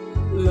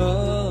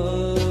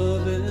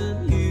loving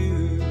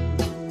you.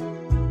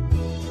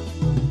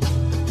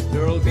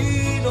 There'll be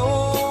no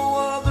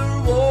other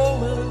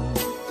woman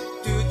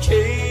to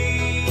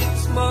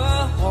change my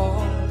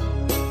heart,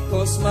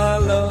 'cause my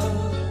love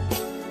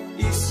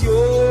is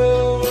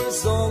yours,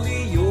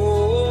 only yours.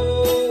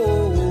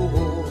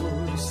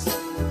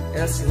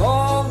 As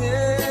long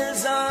as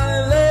I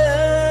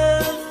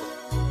live,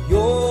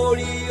 you're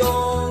the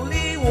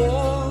only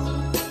one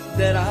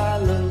that I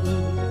love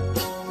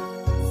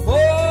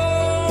forevermore.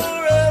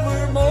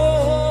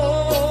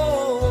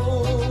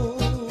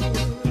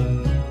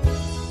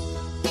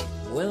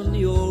 When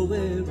you're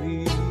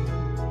weary,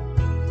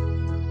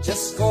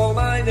 just call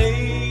my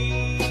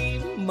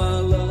name, my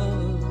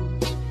love,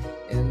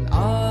 and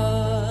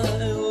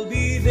I'll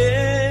be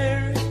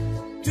there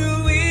to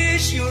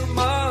ease your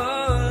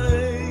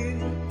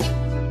mind.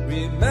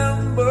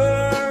 Remember,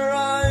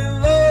 I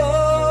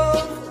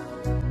love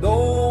no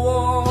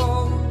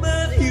one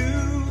but you,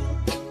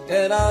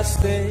 and I'll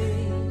stay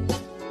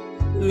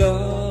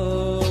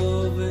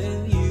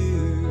loving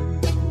you,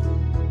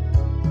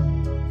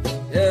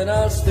 and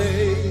I'll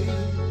stay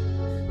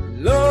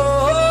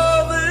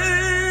loving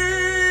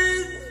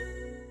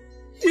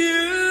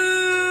you.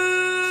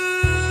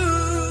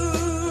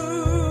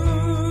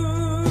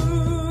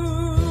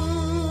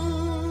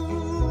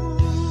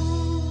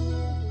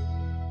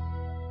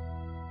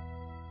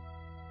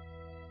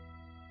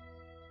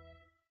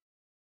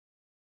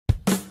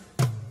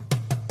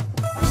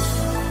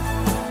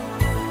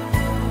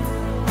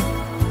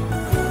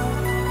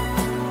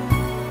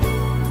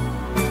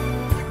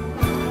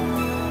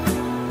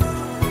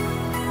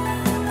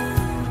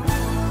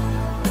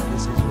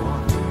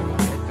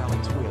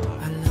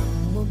 Alam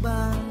mo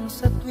bang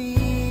sa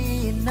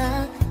tuwing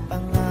na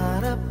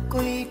pangarap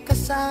ko'y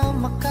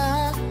kasama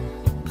ka,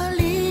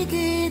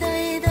 paligid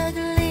ay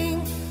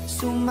dadaling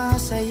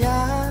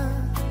sumasaya.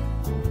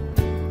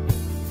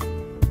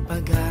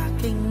 Pag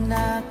aking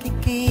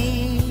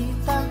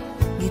nakikita,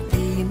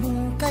 ngiti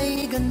mong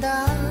kay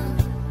ganda,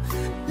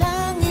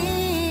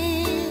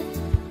 langit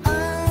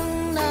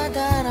ang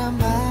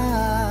nadarama.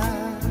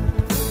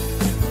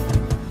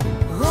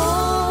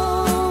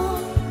 Oh,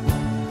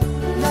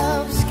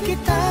 loves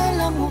kita,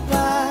 alam mo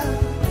ba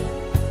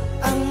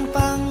ang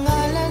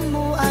pangalan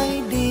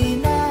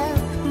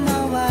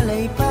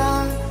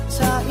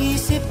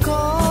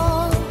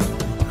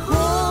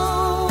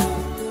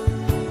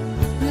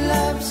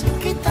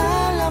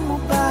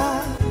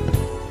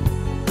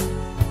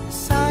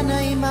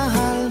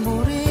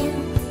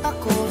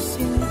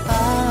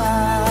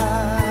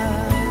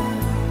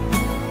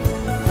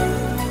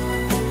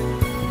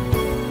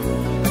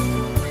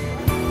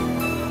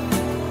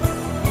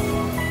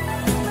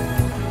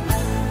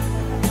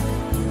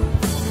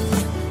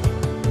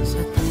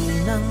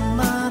nang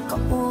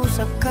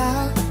makausap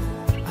ka.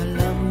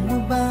 Alam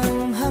mo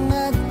bang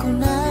hangad ko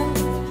na,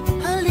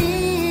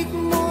 halik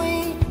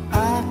mo'y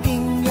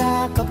aking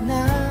yakap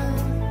na.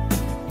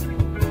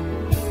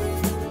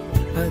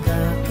 Pag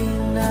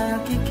aking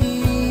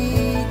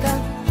nakikita,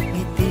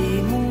 ngiti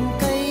mong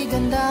kay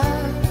ganda,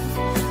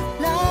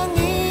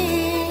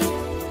 langit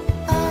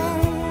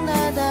ang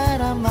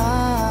nadarama.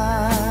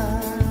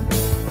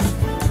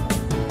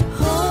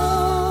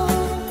 Oh,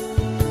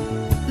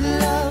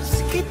 loves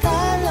kita,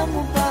 alam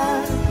mo ba?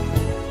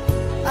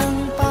 Ang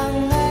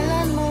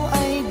pangalan mo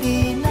ay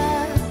di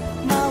na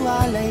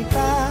mawalay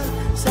pa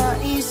sa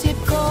isip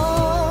ko.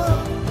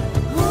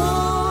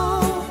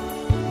 Oh,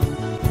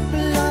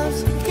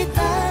 loves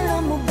kita,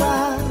 alam mo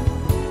ba?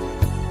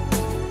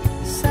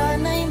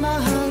 Sana'y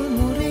mahal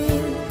mo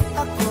rin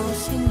ako,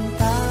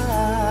 sinta.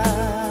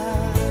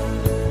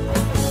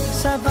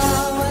 Sa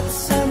bawat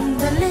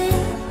sandali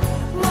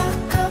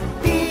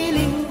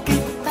makapiling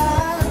kita,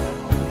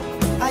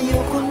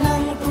 ayoko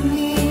nang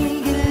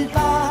tumigil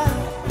pa.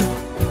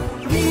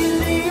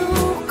 Biliw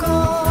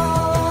ko,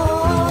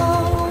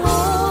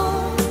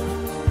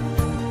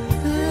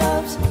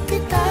 loves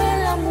kita,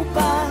 alam mo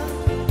ba?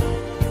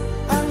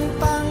 Ang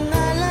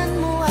pangalan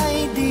mo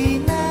ay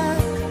di na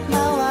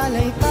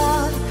mawalay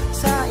pa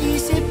sa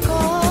isip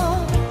ko.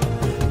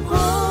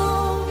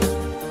 Oh,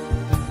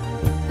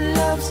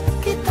 loves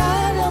kita,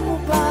 alam mo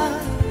ba?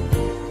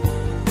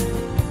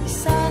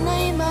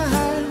 Sana'y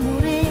mahal mo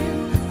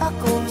rin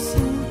ako,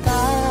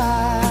 sinta.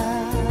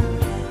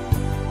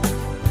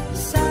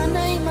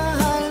 Sana'y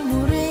mahal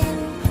mo rin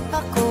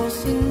ako,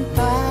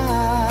 sinta.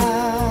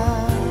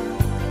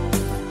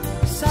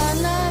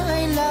 Sana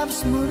ay loves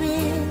mo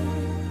rin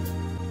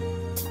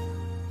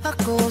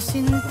ako,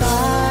 sinta.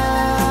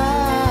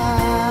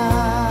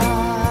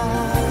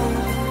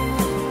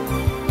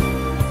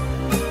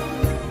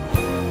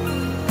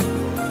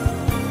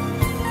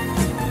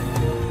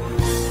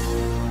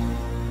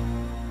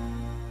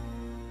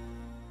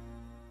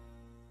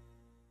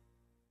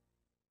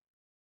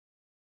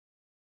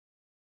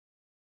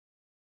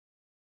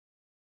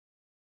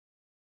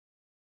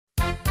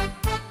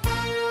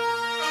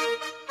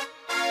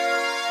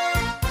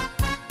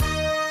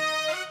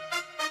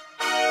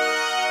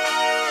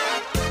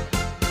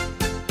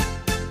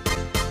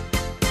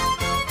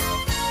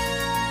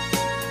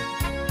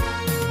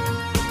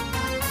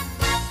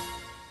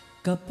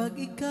 Kapag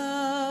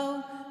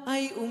ikaw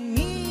ay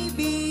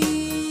umibig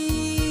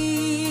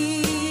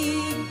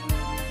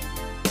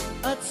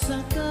at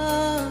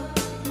saka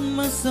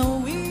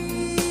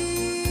masawi,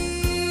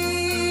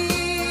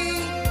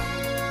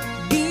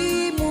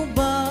 di mo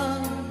ba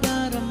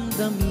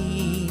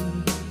daramdamin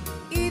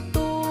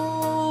ito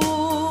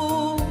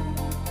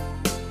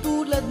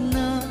tulad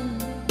ng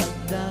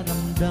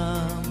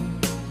pagdaramdam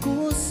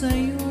ko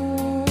sa'yo?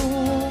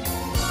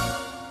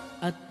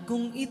 At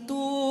kung ito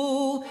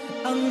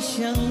ang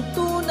siyang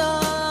tunay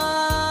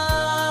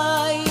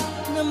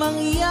na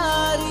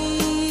mangyari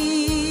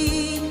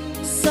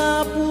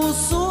sa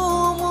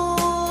puso mo,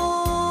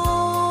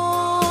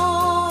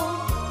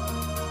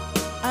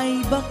 ay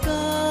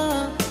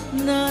baka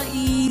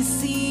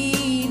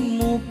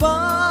naisin mo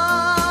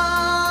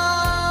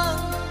bang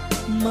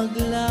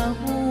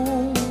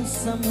maglaho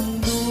sa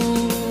mundo?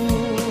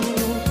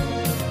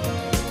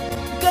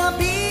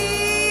 Gabi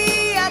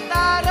at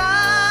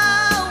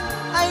araw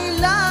ay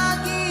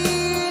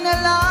lagi na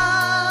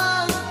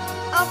lang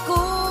ako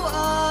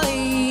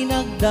ay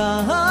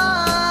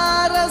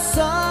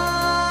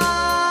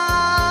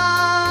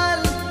nagdarasal,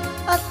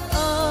 at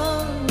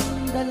ang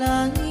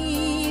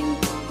dalangin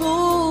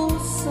ko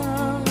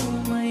sa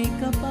may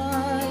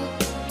kapal,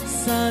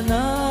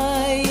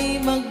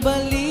 sana'y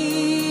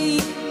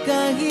magbalik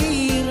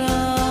kahirap.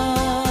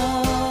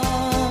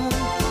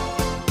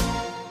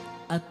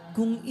 At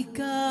kung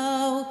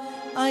ikaw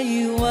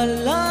ay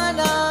wala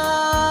na,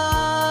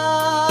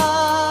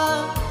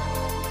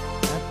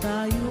 at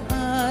tayo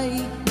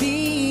ay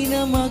di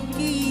na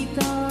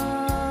magkita,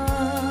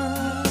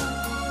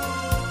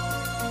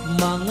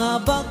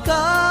 mga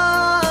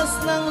bakas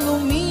ng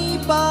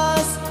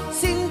lumipas,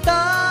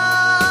 sinta,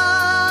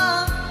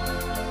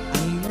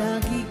 ay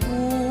lagi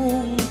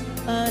kong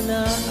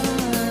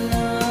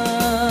alaala.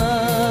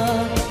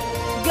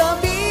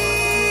 Gabi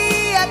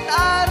at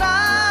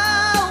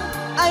araw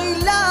ay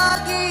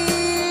lagi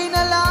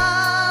na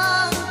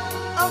lang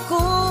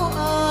ako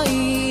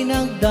ay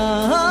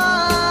nagdarasal,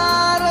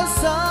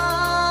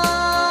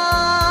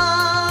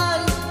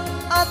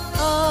 at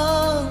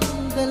ang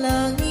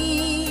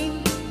dalangin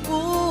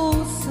ko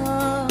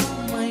sa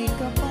may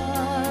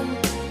kapal,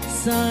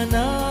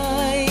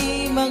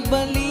 sana'y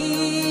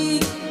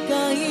magbalik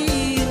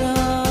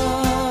kahirap.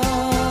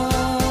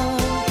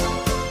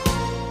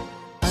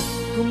 At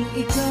kung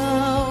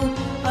ikaw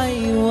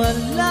ay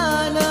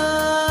wala na,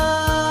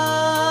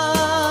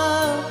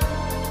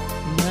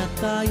 na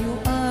tayo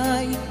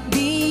ay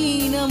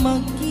di na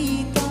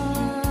magkita,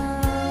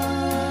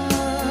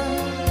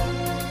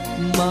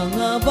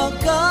 mga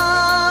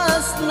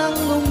bakas ng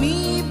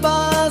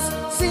lumipas,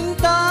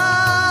 sinta,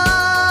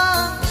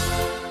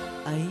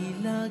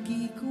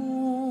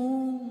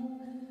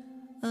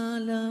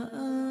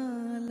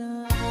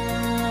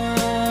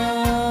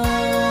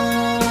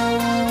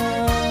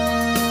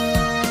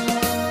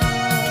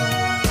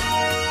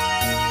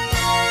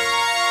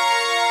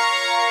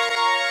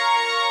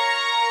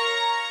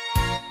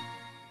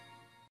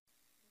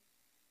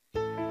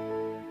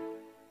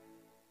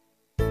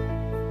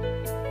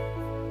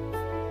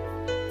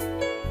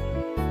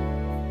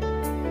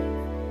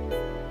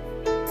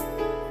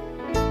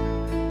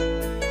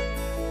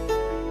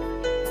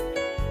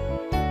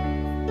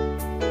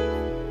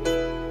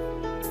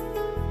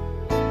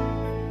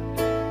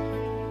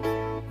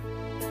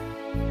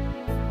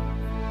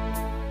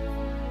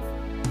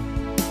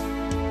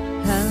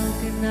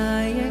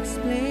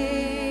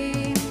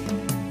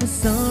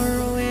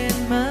 sorrow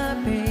and my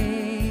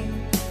pain.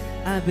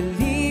 I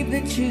believe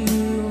that you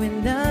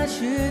and I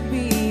should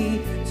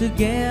be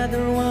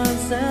together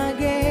once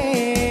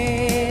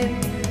again.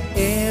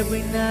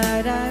 Every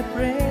night I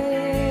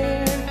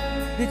pray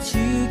that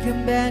you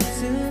come back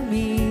to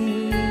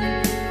me,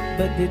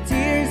 but the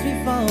tears be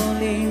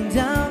falling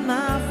down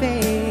my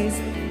face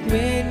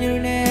when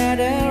you're not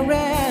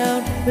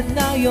around. But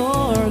now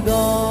you're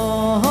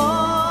gone,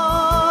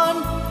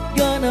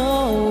 gone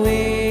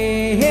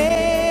away.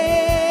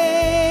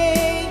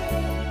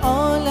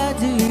 All I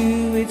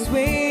do is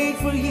wait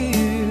for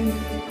you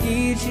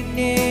each and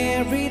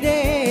every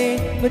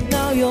day. But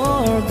now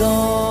you're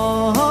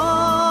gone,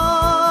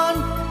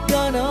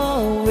 gone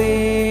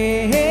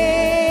away.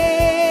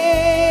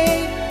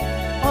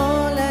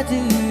 All I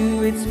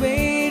do is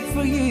wait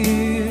for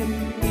you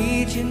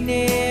each and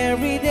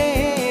every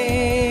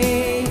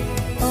day.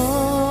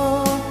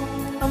 Oh,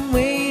 I'm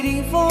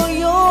waiting for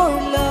your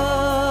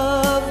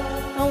love.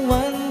 I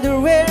wonder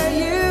where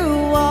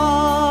you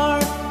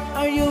are.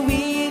 Are you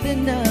with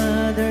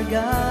another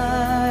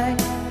guy?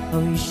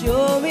 Are you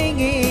showing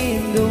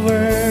in the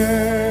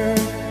world?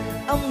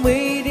 I'm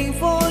waiting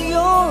for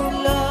your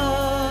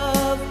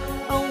love.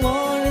 I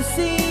wanna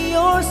see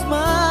your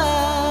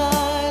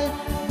smile,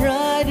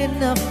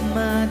 brighten up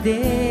my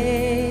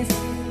days.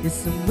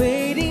 Yes, I'm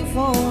waiting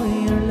for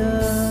your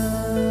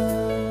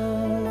love.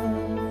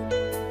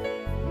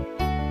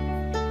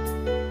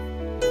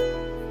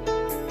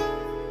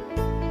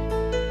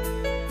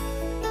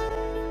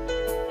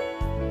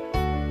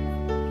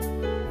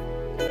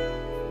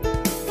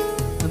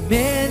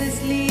 Many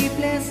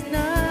sleepless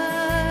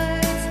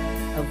nights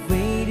I've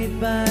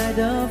waited by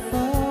the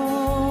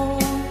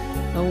phone.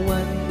 I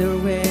wonder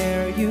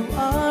where you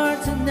are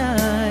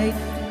tonight.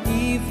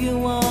 If you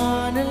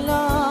want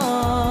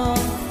along,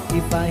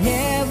 if I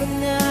have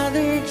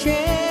another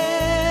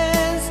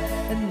chance,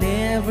 I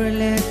never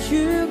let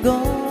you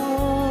go.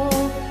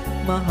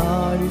 My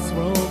heart is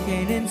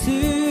broken in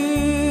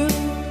two,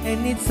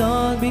 and it's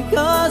all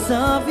because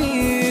of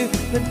you.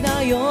 But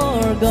now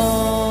you're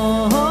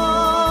gone,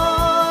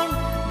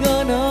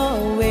 gone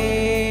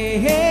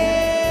away.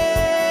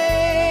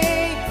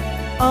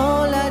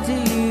 All I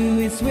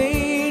do is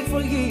wait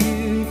for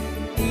you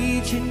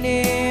each and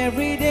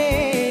every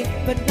day.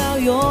 But now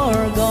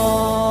you're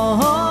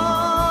gone,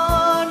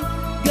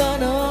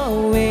 gone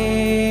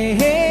away.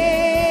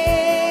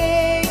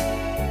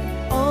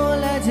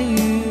 All I do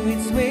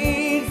is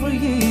wait for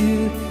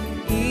you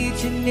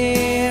each and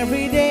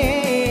every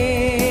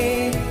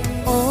day.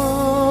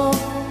 Oh,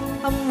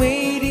 I'm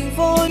waiting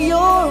for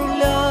your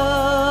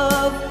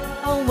love.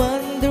 I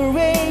wonder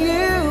where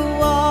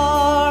you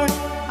are.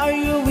 Are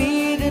you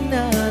with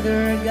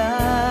another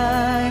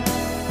guy?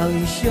 How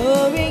you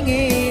showing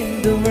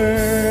in the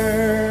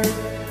world?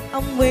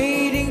 I'm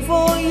waiting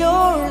for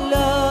your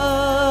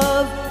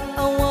love.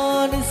 I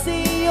wanna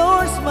see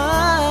your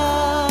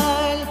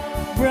smile,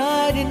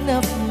 brighten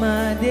up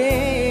my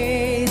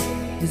days.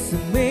 Just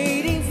I'm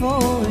waiting for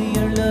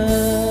your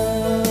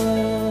love.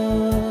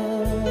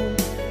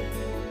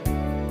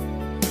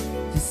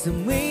 Just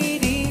I'm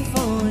waiting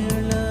for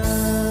your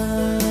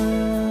love.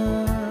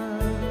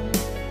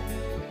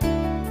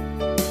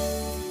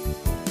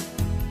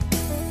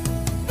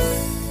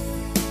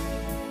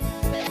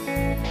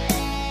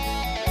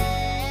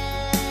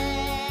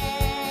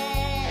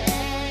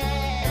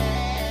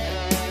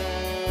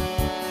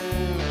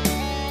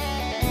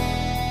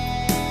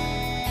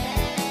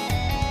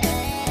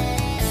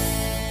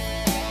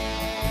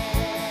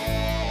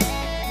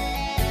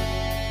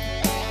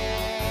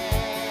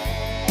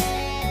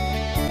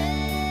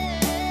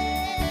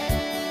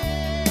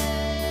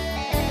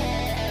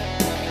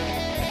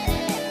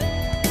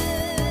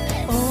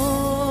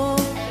 Oh,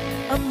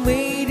 I'm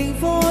waiting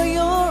for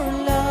your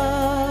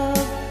love.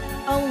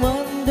 I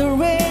wonder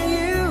where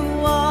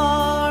you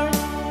are.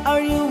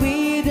 Are you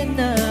with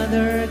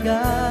another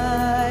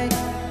guy?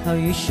 How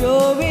you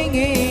showing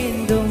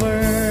in the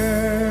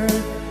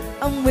world?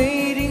 I'm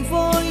waiting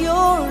for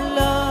your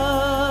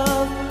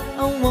love.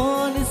 I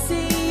wanna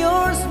see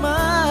your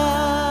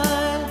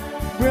smile,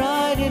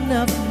 brighten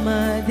up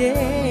my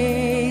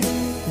days.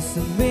 Just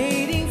I'm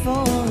waiting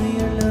for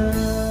your love.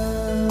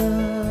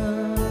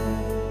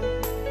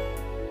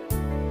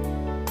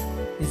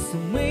 Yes,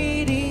 I'm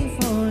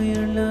waiting for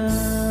your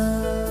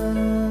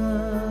love.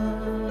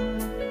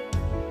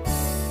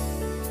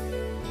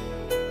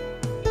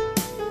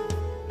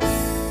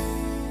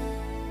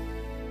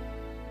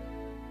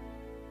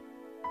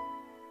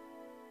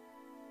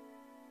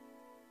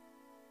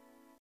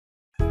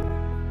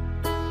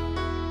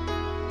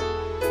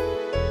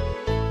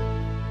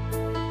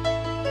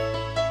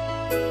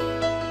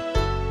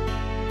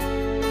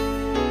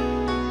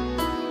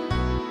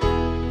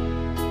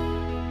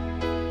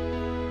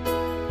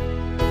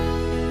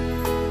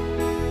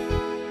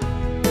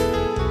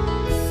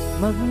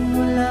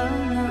 Magmula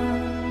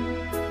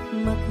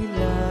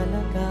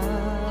makilala ka,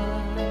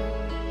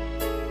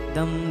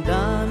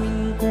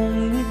 damdamin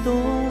kong ito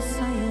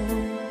sa'yo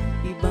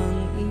ibang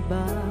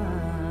iba.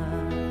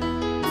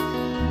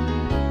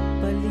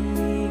 Paligid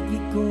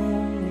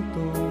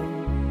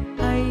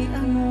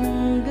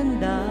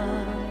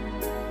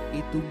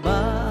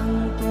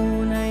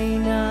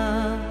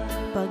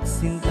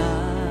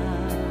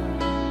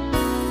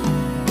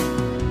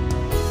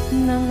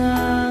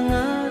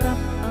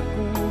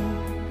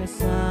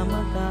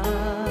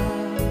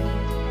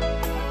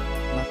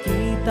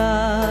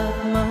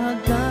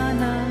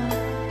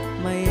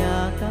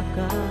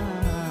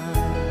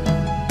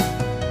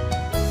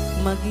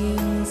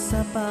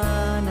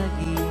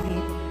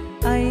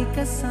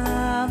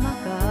kasama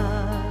ka.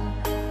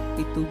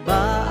 Ito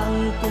ba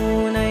ang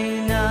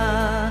tunay na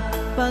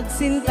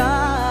pagsinta?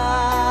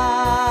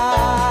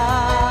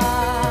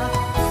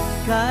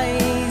 Kay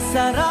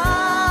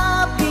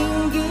sarap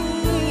dinggin,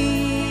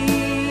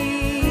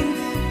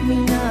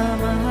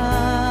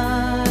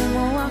 minamahal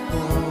mo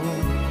ako,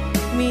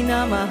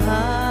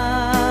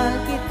 minamahal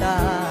kita.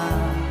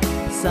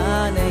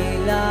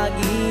 Sana'y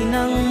lagi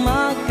nang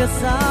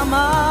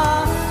magkasama,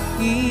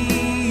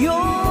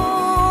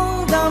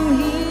 iyong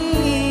damhin,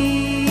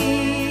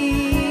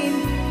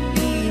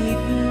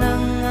 init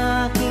ng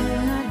aking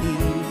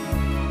halik,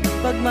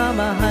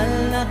 pagmamahal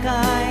na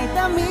kay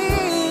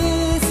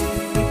tamis.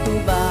 Ito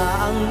ba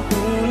ang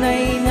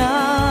tunay na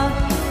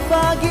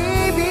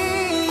pag-ibig?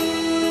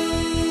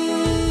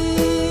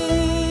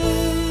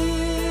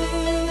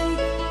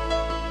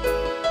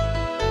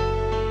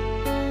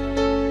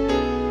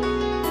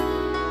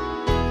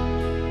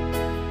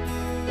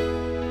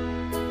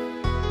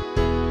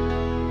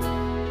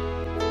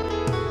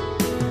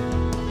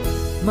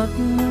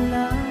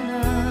 Magmula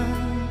na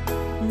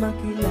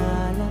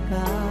makilala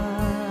ka,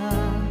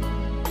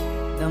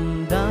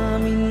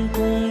 damdamin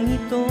kong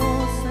ito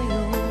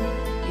sa'yo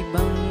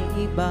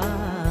ibang-iba.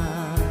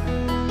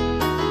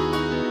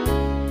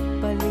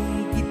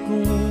 Paligid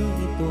kong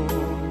ito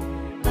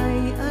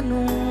ay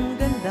anong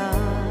ganda.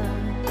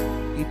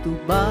 Ito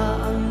ba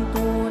ang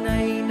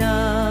tunay na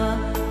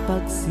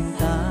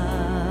pagsinta?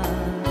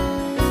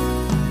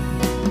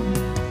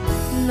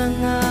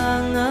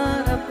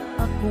 Nangangarap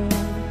akong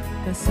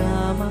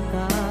kasama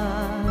ka,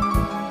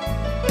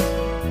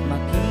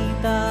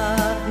 makita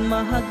at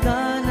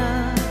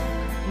mahagana,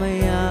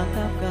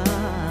 mayakap ka,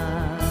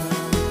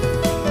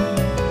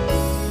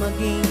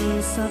 maging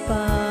sa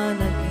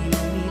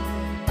panaginip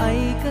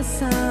ay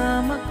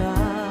kasama ka.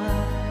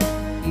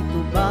 Ito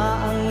ba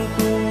ang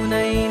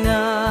tunay na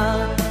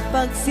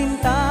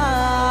pagsinta?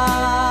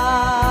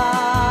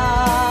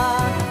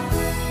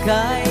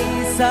 Kay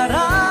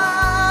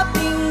sarap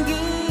dinggin,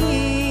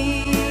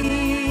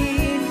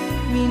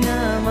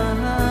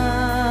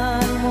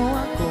 minamahal mo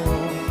ako,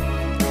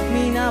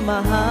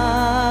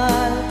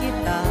 minamahal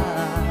kita.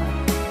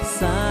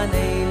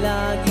 Sana'y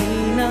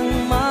lagi nang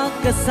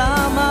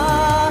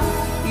magkasama,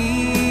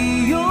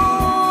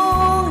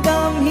 iyong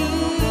damhin,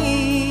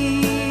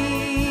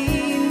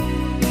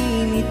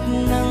 init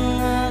ng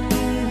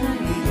aking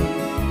halik,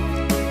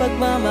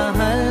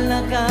 pagmamahal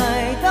na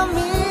kay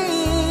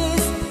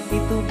tamis.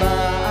 Ito ba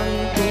ang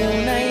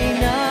tunay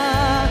na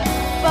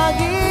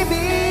pag-ibig?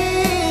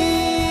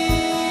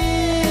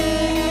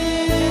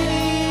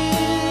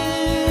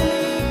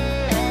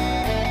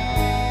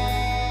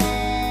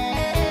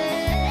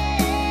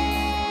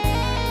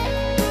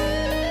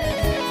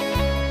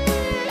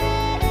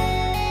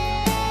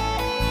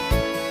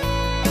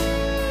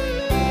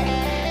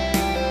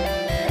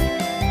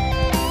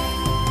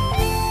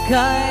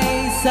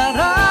 Kay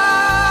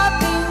sarap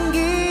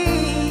dinggin,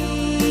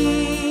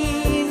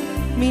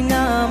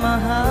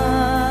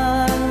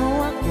 minamahal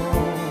mo ako,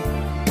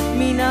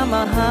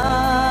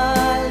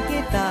 minamahal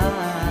kita.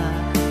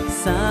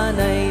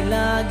 Sana'y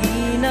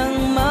lagi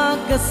nang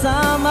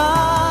magkasama,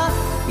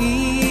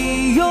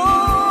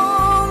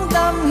 iyong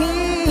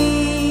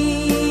damhin,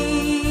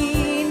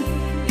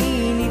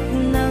 init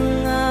ng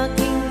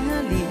aking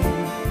halik,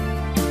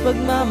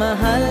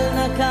 pagmamahal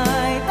na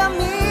kay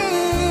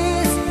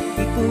tamis.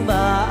 Ito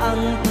ba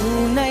ang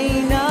tunay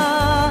na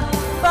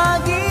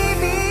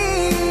pag-ibig?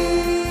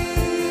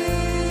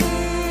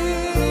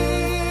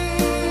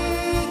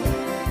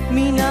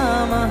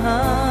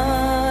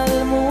 Minamahal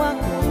mo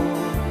ako,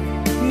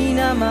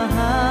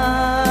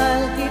 minamahal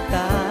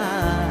kita.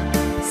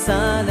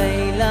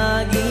 Sana'y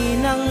lagi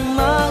nang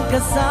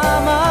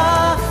magkasama,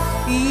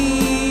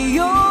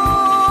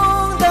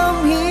 iyong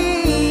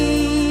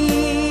damhin,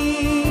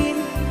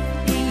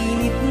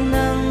 init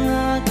ng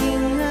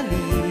aking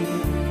halik,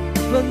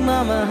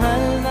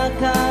 pagmamahal na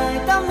kay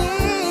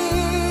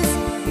tamis.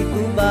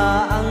 Ito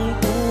ba ang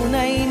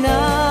tunay na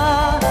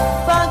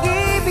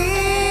pag-ibig?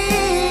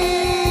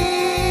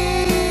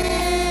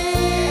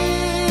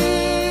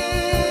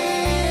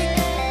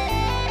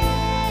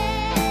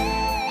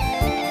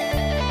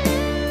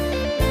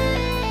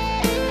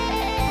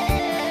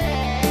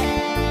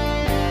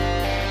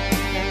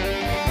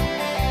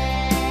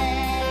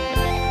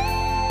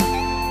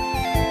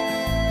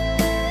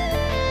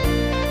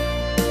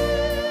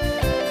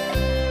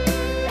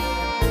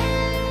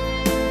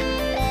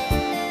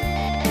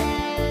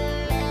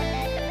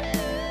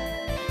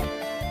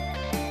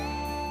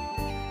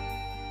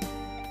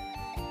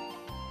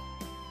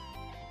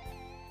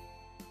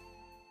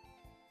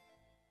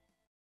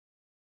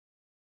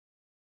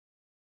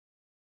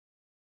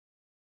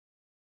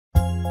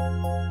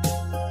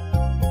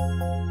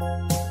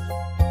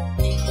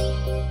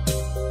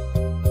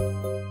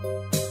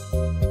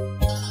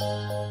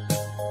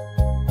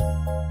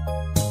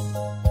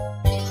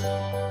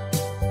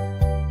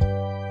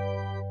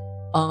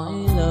 I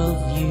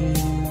love you,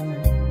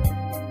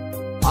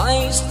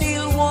 I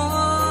still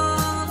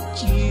want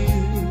you,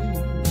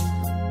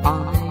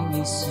 I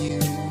miss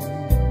you,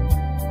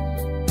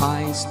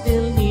 I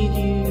still need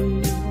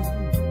you.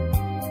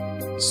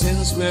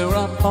 Since we're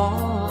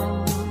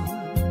apart,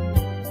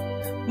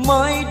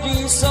 my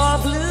dreams are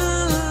blue.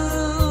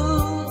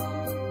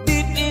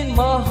 Deep in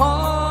my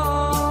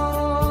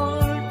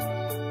heart,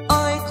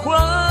 I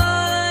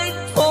cried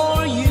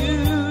for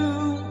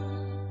you.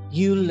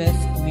 You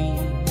left me,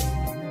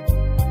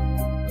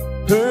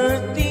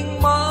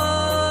 hurting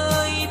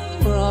my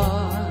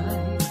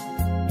pride.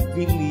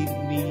 Believe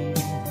me,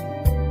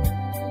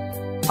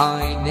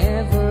 I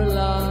never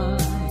lied.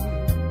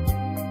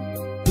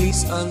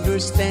 Please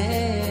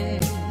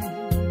understand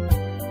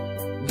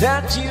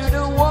that you're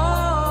the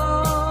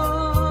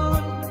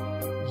one.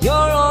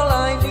 You're all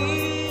I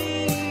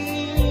need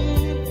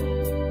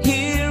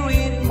here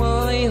in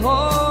my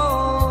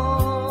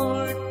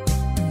heart.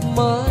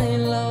 My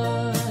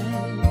life,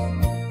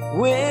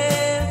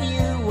 when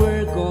you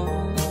were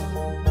gone,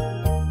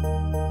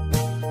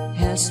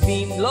 has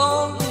been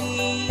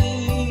lonely,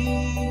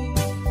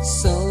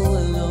 so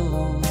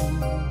alone.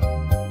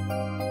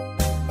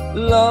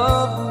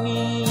 Love me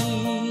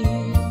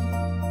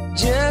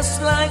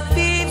just like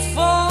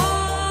before.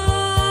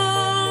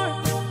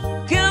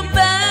 Come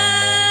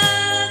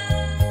back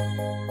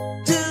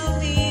to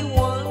me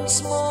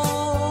once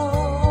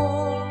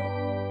more.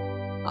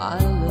 I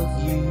love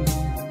you,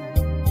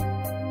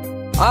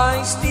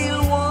 I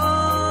still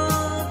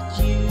want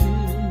you.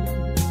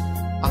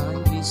 I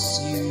miss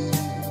you,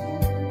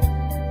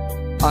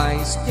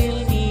 I still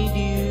need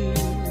you.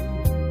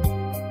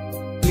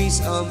 Please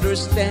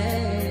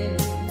understand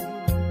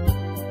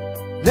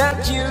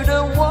that you're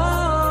the one.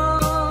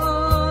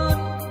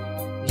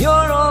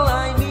 You're all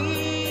I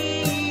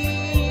need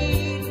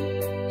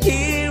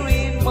here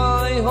in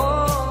my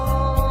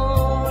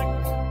heart.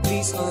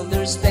 Please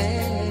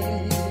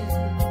understand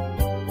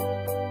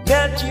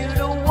that you're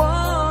the one.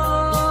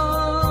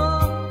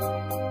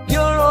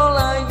 You're all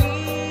I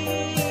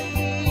need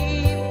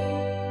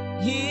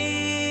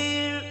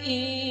here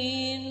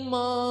in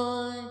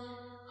my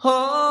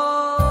heart.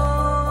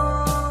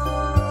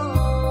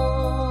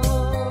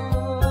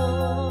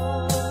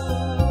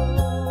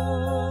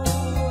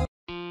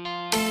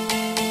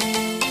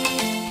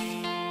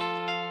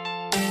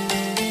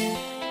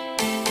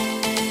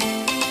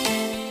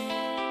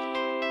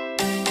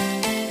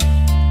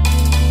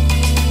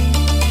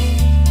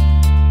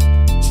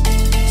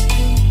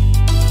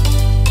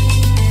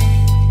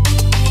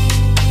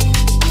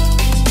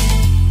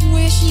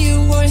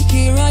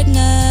 Here right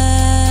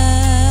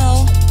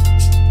now,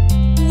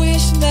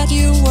 wish that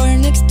you were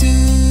next to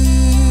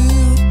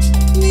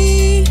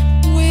me,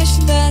 wish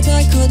that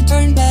I could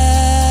turn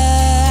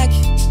back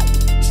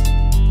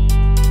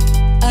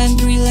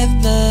and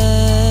relive the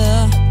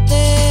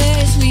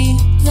days we,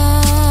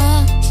 the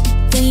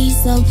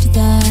days of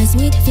the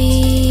sweet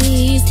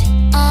feast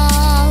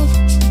of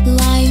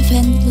life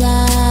and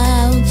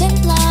love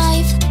and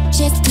life,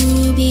 just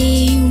to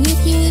be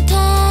with you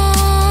tonight.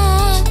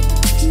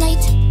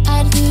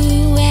 I'd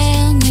do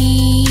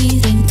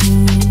anything to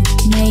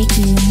make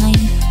you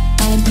mine.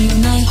 I'd give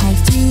my heart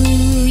to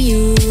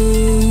you.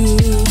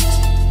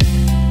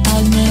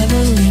 I'll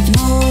never leave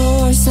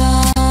your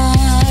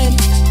side.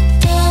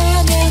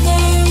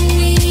 Together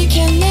we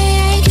can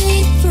make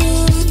it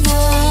through.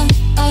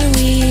 I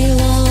will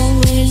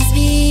always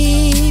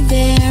be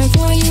there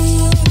for you.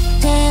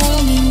 Tell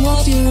me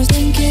what you're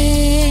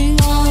thinking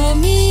of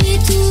me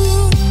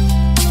too.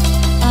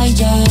 I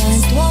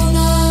just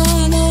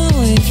wanna know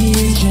if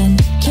you can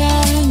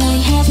I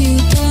have you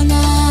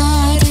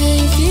tonight?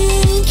 If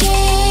you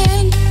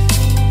can,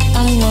 I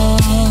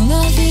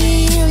wanna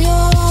feel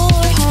your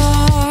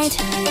heart.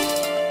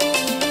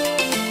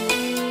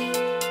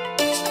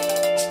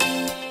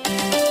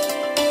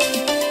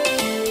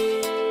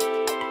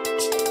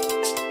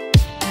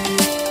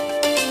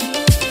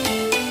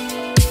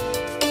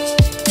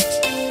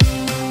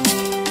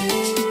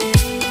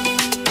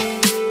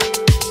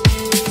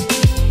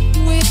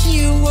 Wish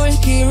you were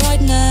here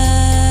right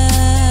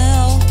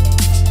now,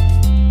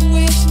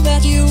 wish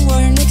that you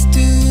were next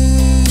to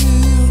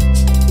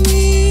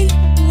me,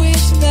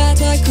 wish that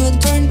I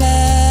could turn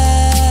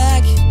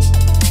back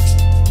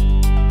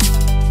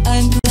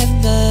and live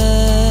the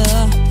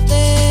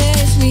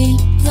days we,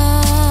 the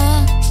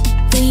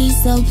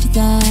days of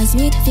the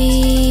sweet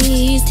feast